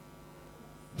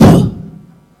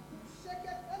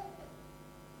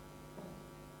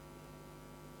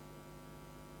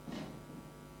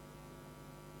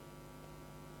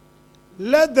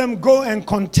 Let them go and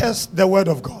contest the word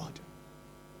of God.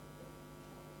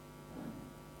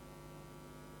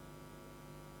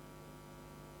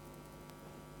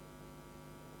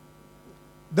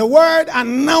 The word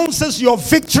announces your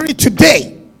victory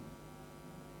today.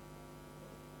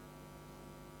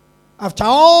 After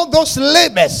all those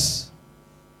labors,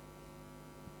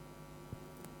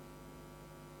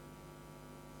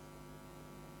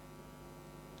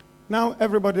 now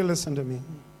everybody listen to me.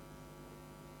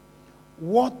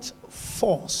 What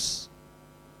force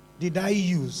did I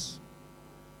use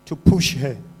to push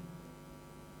her?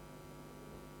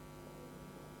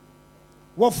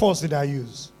 What force did I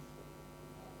use?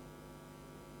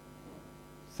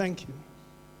 Thank you.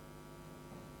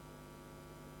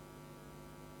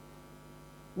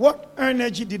 What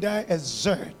energy did I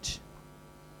exert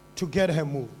to get her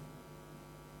moved?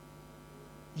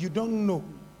 You don't know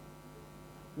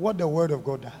what the word of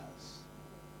God does.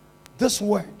 This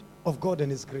word of God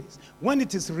and his grace, when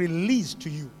it is released to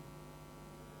you,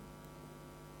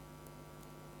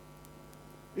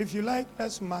 if you like,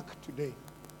 let's mark today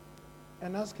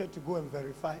and ask her to go and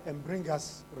verify and bring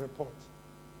us a report.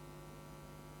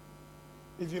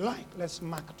 If you like, let's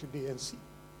mark today and see.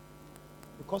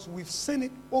 Because we've seen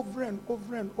it over and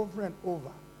over and over and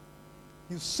over.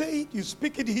 You say it, you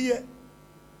speak it here,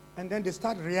 and then they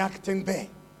start reacting there.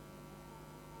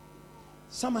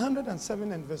 Psalm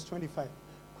 107 and verse 25.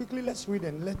 Quickly, let's read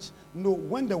and let's know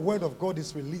when the word of God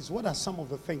is released. What are some of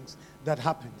the things that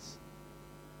happens?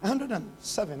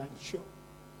 107, I'm sure.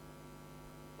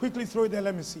 Quickly throw it there,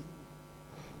 let me see.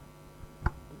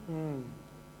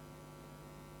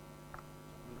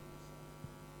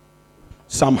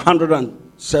 Psalm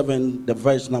 107, the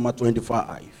verse number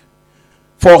 25.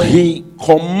 For he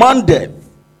commanded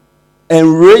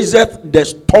and raiseth the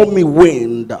stormy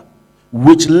wind,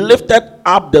 which lifted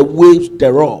up the waves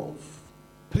thereof.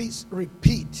 Please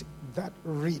repeat that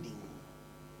reading.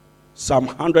 Psalm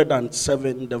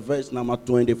 107, the verse number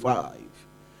 25.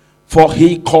 For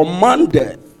he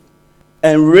commanded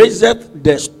and raiseth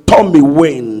the stormy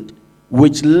wind,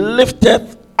 which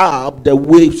lifteth up the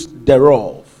waves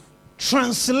thereof.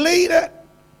 Translated,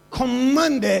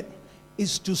 commanded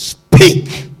is to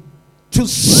speak, to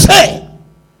say.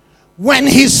 When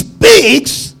he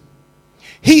speaks,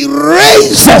 he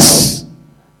raises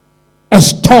a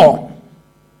storm.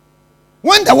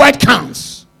 When the word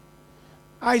comes,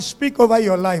 I speak over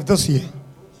your life this year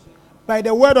by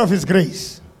the word of his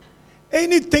grace.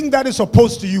 Anything that is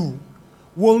opposed to you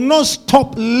will not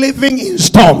stop living in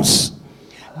storms.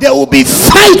 They will be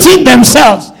fighting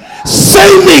themselves,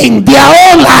 saving their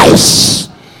own lives.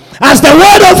 As the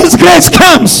word of his grace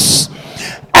comes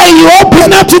and you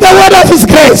open up to the word of his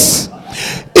grace,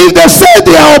 if they say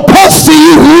they are opposed to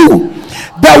you,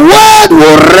 the word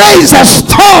will raise a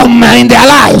storm in their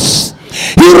lives.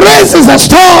 He raises a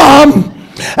storm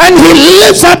and he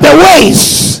lifts up the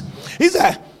waves. He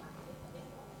said,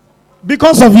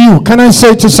 because of you, can I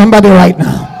say to somebody right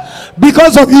now,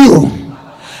 because of you,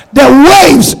 the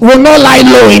waves will not lie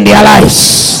low in their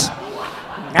lives.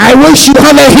 I wish you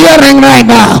have a hearing right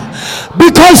now.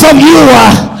 Because of you,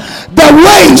 the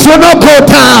waves will not go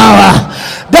down.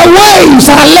 The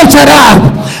waves are lifted up.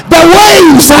 The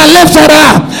waves are lifted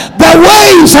up. The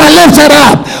waves are lifted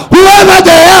up. Whoever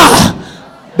they are,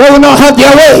 they will not have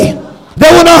their way. They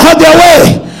will not have their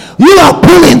way. You are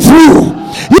pulling through.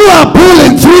 You are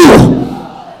pulling through.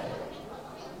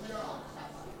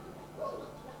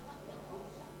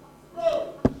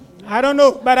 I don't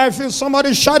know, but I feel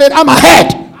somebody shouted, I'm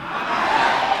ahead.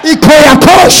 The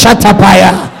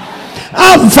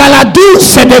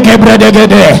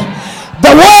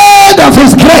word of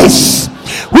his grace,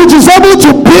 which is able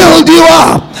to build you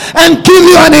up and give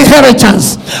you an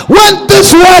inheritance. When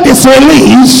this word is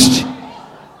released,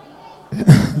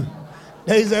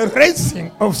 there is a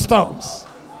racing of storms.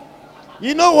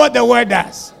 You know what the word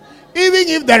does? Even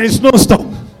if there is no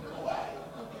storm,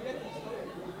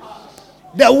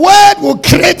 the word will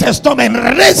create a storm and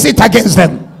race it against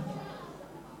them.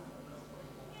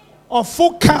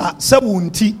 Ofoka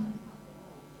sabunti.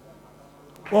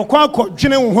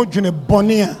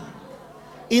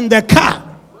 In the car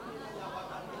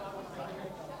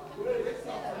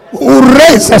will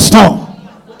raise a storm.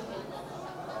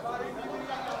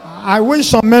 I wish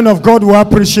some men of God will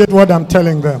appreciate what I'm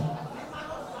telling them.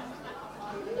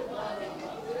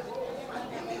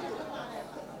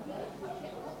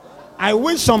 I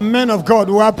wish some men of God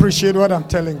will appreciate what I'm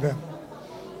telling them.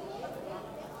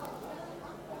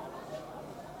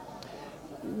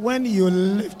 When you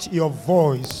lift your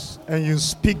voice and you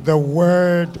speak the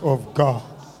word of God,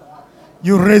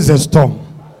 you raise a storm.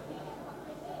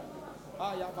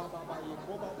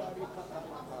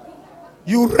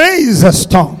 You raise a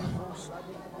storm.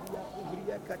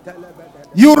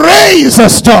 You raise a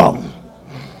storm.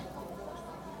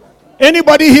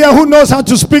 Anybody here who knows how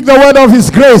to speak the word of his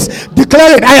grace,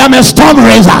 declare it. I am a storm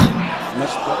raiser.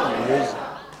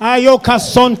 Ayoka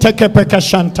son teke peka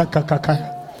shanta kakaka.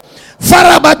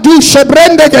 Farabadu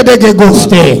shebrende gedege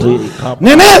goste.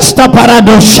 Nenesta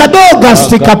parado shadoga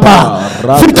stikapa.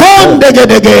 Fikonde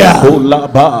gedegea.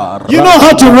 You know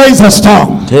how to raise a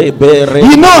storm.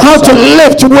 You know how to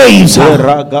lift waves.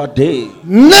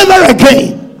 Never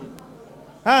again.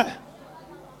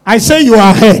 I say you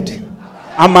are ahead.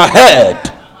 I'm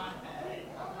ahead.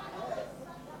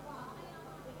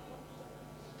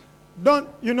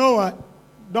 You know what?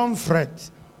 Don't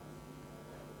fret.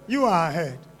 You are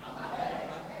ahead.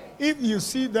 If you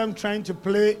see them trying to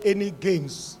play any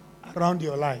games around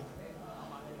your life,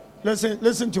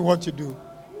 listen to what you do.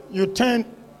 You turn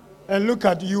and look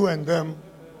at you and them.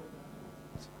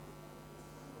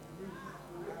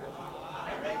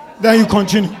 Then you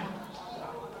continue.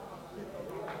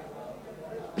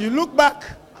 You look back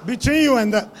between you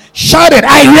and them. Shout it,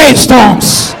 I raise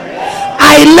storms.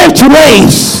 I lift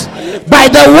waves. By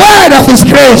the word of his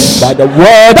grace. By the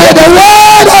word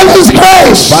of his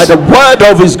grace. By the word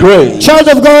of his grace. Child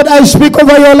of God, I speak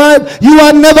over your life. You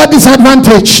are never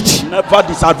disadvantaged. Never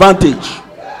disadvantaged.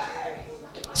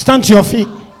 Stand to your feet.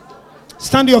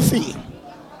 Stand to your feet.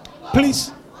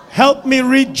 Please help me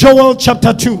read Joel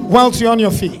chapter 2 whilst you're on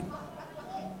your feet.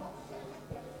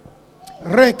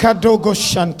 Rekadogo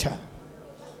Shanta.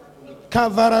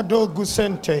 Kavarado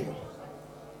Gusente.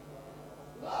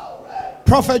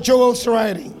 Prophet Joel's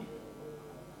writing.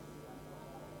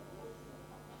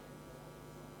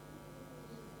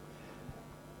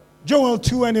 Joel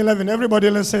 2 and 11. Everybody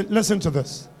listen to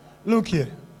this. Look here.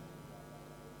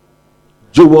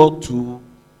 Joel 2.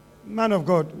 Man of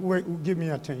God, wait, give me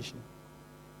attention.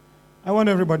 I want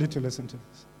everybody to listen to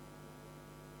this.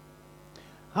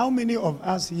 How many of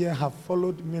us here have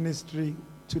followed ministry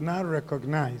to now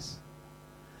recognize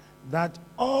that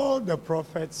all the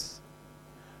prophets,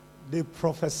 they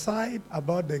prophesied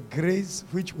about the grace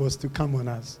which was to come on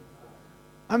us?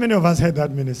 How many of us had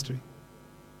that ministry?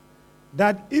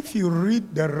 That if you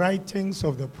read the writings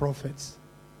of the prophets,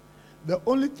 the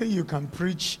only thing you can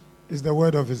preach is the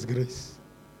word of his grace.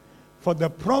 For the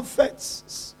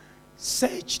prophets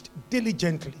searched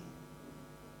diligently.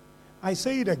 I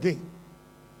say it again.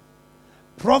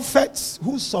 Prophets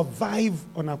who survive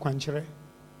on Akwanchere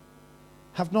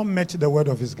have not met the word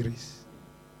of his grace.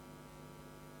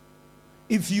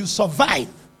 If you survive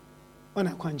on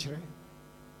Akwanchere,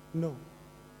 no.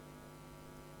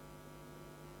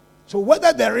 So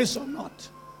whether there is or not,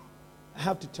 I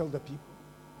have to tell the people.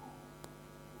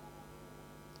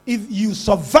 If you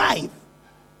survive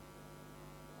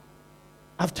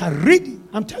after reading,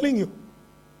 I'm telling you,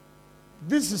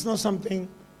 this is not something,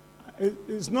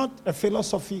 it's not a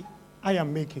philosophy I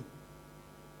am making.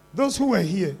 Those who were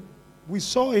here, we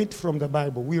saw it from the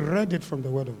Bible. We read it from the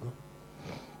Word of God.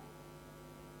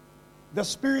 The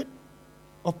spirit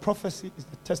of prophecy is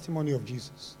the testimony of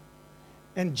Jesus.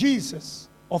 And Jesus,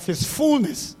 of his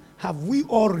fullness, have we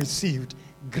all received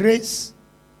grace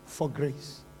for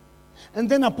grace. And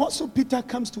then Apostle Peter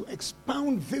comes to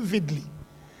expound vividly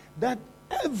that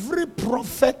every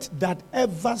prophet that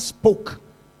ever spoke,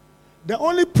 the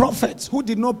only prophets who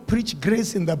did not preach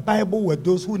grace in the Bible were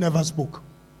those who never spoke.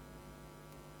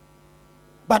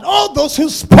 But all those who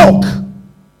spoke,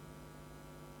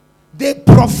 they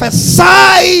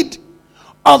prophesied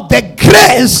of the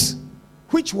grace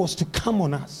which was to come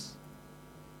on us.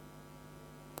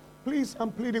 Please,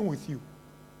 I'm pleading with you.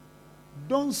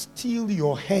 Don't steal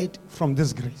your head from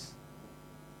this grace.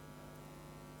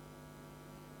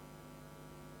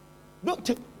 Don't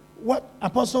take what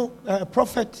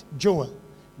Prophet Joel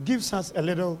gives us a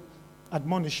little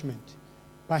admonishment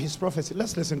by his prophecy.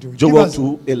 Let's listen to it. Joel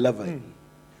 2:11.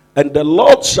 And the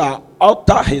Lord shall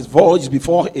utter his voice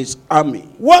before his army.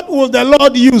 What will the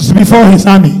Lord use before his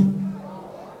army?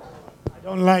 I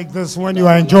don't like this when you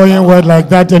are enjoying a word like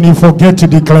that and you forget to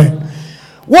declare.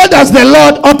 What does the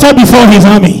Lord utter before his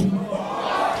army?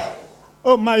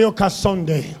 Oh, Mayoka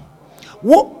Sunday.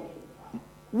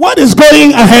 What is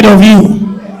going ahead of you?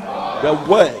 The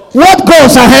word. What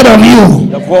goes ahead of you?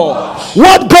 The voice.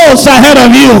 What goes ahead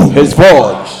of you? His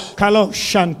voice. Kalo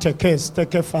shantekes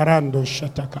teke farando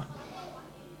shataka.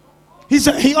 He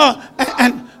said,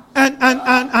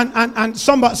 and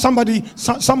somebody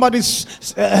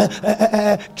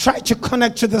tried to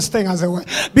connect to this thing as a word.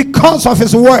 Because of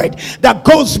his word that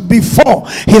goes before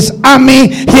his army,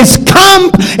 his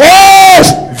camp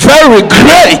is very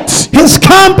great. His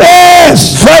camp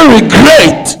is very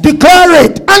great. Declare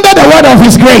it under the word of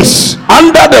his grace.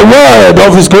 Under the word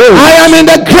of his grace. I am in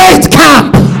the great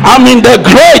camp. I'm in the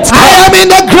great camp. I am in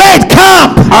the great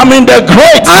camp. I'm in the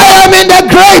great. I am in the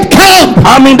great camp.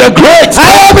 I'm in the great.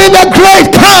 I am in the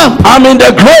great camp. I'm in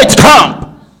the great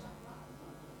camp.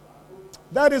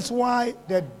 That is why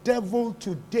the devil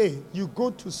today, you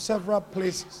go to several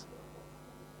places.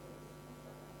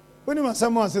 When you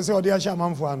someone says, "Oh, they are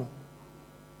shaman for ano,"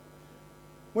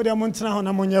 when they are mounting on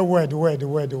a word.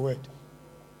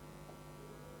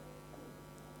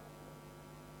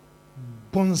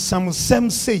 Bonsam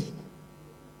say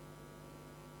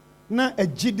na a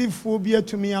gidi phobia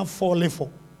to me a fall for.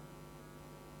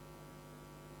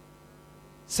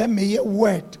 Say me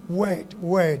word.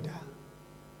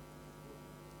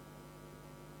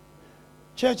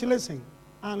 Church, listen.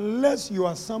 Unless you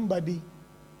are somebody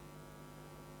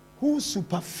who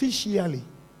superficially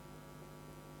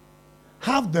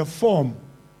have the form,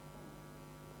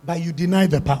 but you deny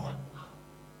the power,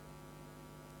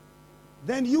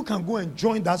 then you can go and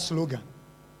join that slogan.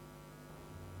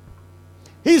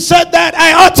 He said that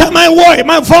I utter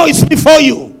my voice before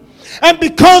you. And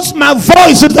because my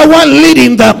voice is the one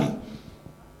leading them,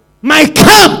 my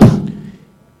camp.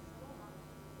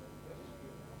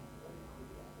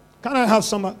 Can I have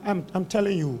some? I'm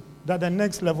telling you that the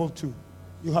next level too,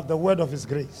 you have the word of his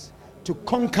grace to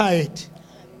conquer it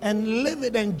and live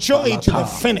it, enjoy it to the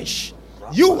finish.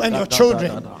 You and your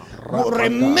children will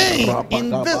remain in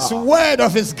this word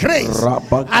of his grace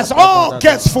as all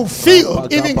gets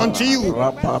fulfilled even unto you.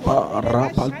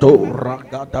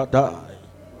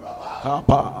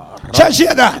 Church,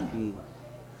 hear that?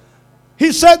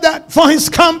 He said that for his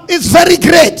camp is very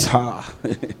great.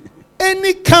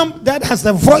 Any camp that has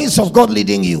the voice of God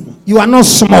leading you, you are not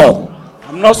small.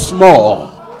 I'm not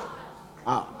small.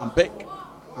 I'm big.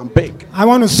 I'm big. I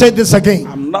want to say this again.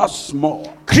 I'm not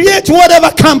small. Create whatever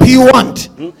camp you want.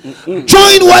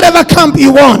 Join whatever camp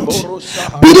you want.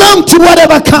 Belong to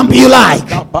whatever camp you like.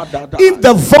 If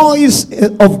the voice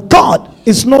of God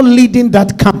is not leading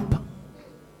that camp,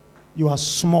 you are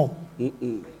small.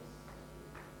 In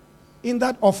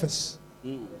that office.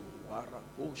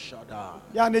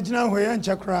 Ya nejina hoya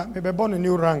nchakra mebebo no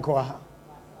new rank wa.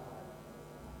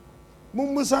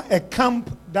 Mumusa a camp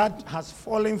that has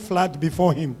fallen flat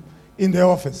before him in the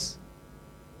office.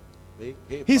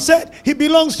 He said he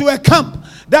belongs to a camp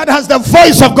that has the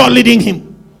voice of God leading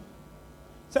him.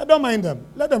 So don't mind them.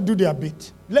 Let them do their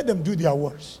bit. Let them do their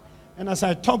worst. And as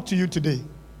I talk to you today,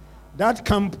 that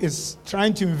camp is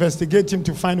trying to investigate him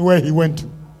to find where he went to.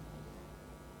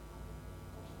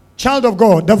 Child of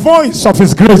God, the voice of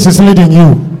his grace is leading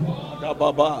you.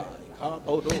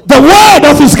 The word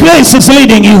of his grace is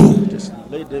leading you.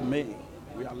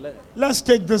 Let's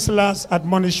take this last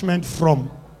admonishment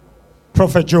from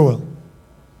Prophet Joel.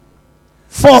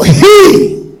 For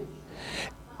he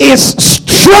is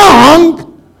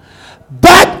strong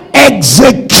that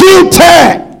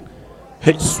executed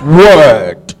his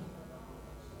word.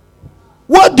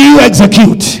 What do you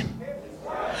execute?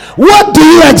 What do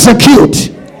you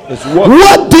execute?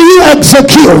 What do you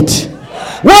execute?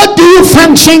 What do you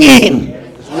function in?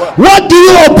 What do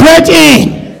you operate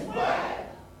in?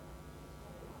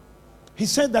 He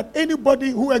said that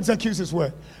anybody who executes his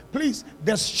word, please,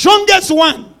 the strongest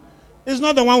one is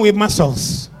not the one with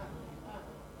muscles.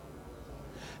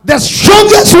 The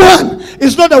strongest one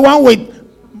is not the one with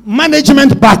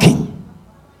management backing.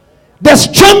 The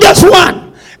strongest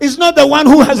one is not the one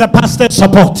who has a pastor's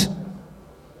support.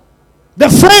 The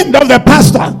friend of the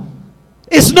pastor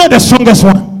is not the strongest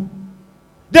one.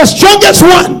 The strongest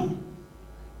one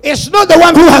is not the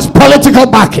one who has political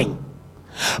backing.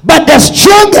 But the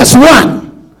strongest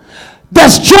one, the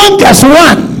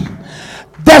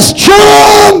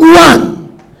strong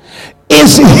one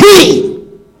is he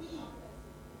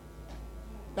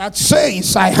that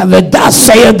says, I have a thus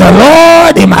saith the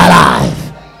Lord in my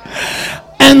life.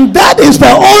 And that is the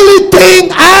only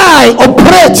thing I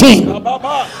operate in.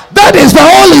 That is the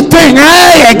only thing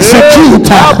I execute.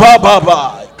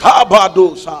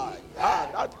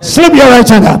 Slip your right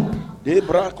hand up.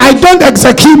 I don't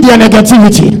execute their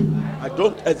negativity.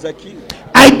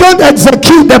 I don't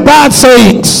execute the bad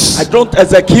sayings. I don't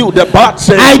execute the bad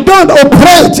sayings. I don't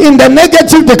operate in the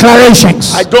negative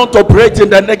declarations. I don't operate in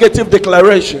the negative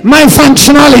declaration. My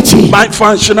functionality. My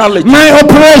functionality. My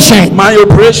operation. My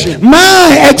operation.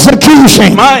 My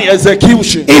execution. My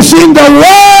execution is in the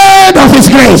word of his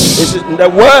grace. Is in the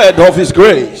word of his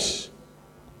grace.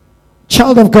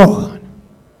 Child of God,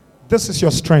 this is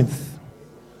your strength.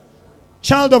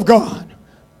 Child of God,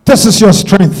 this is your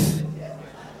strength.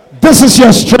 This is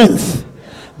your strength.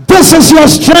 This is your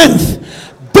strength.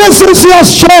 This is your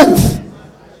strength.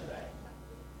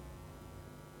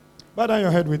 Bow down your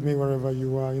head with me wherever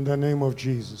you are in the name of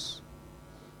Jesus.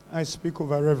 I speak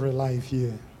over every life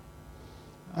here.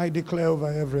 I declare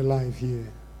over every life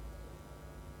here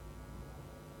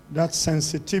that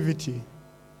sensitivity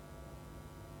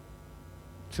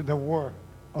to the word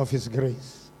of his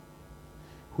grace,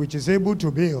 which is able to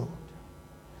build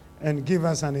and give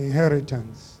us an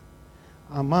inheritance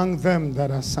among them that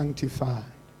are sanctified,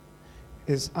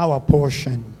 is our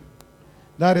portion.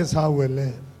 That is how we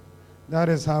live. That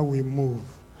is how we move.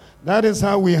 That is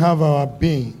how we have our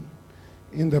being,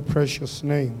 in the precious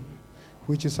name,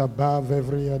 which is above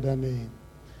every other name,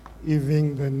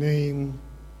 even the name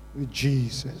of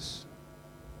Jesus.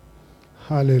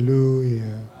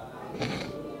 Hallelujah.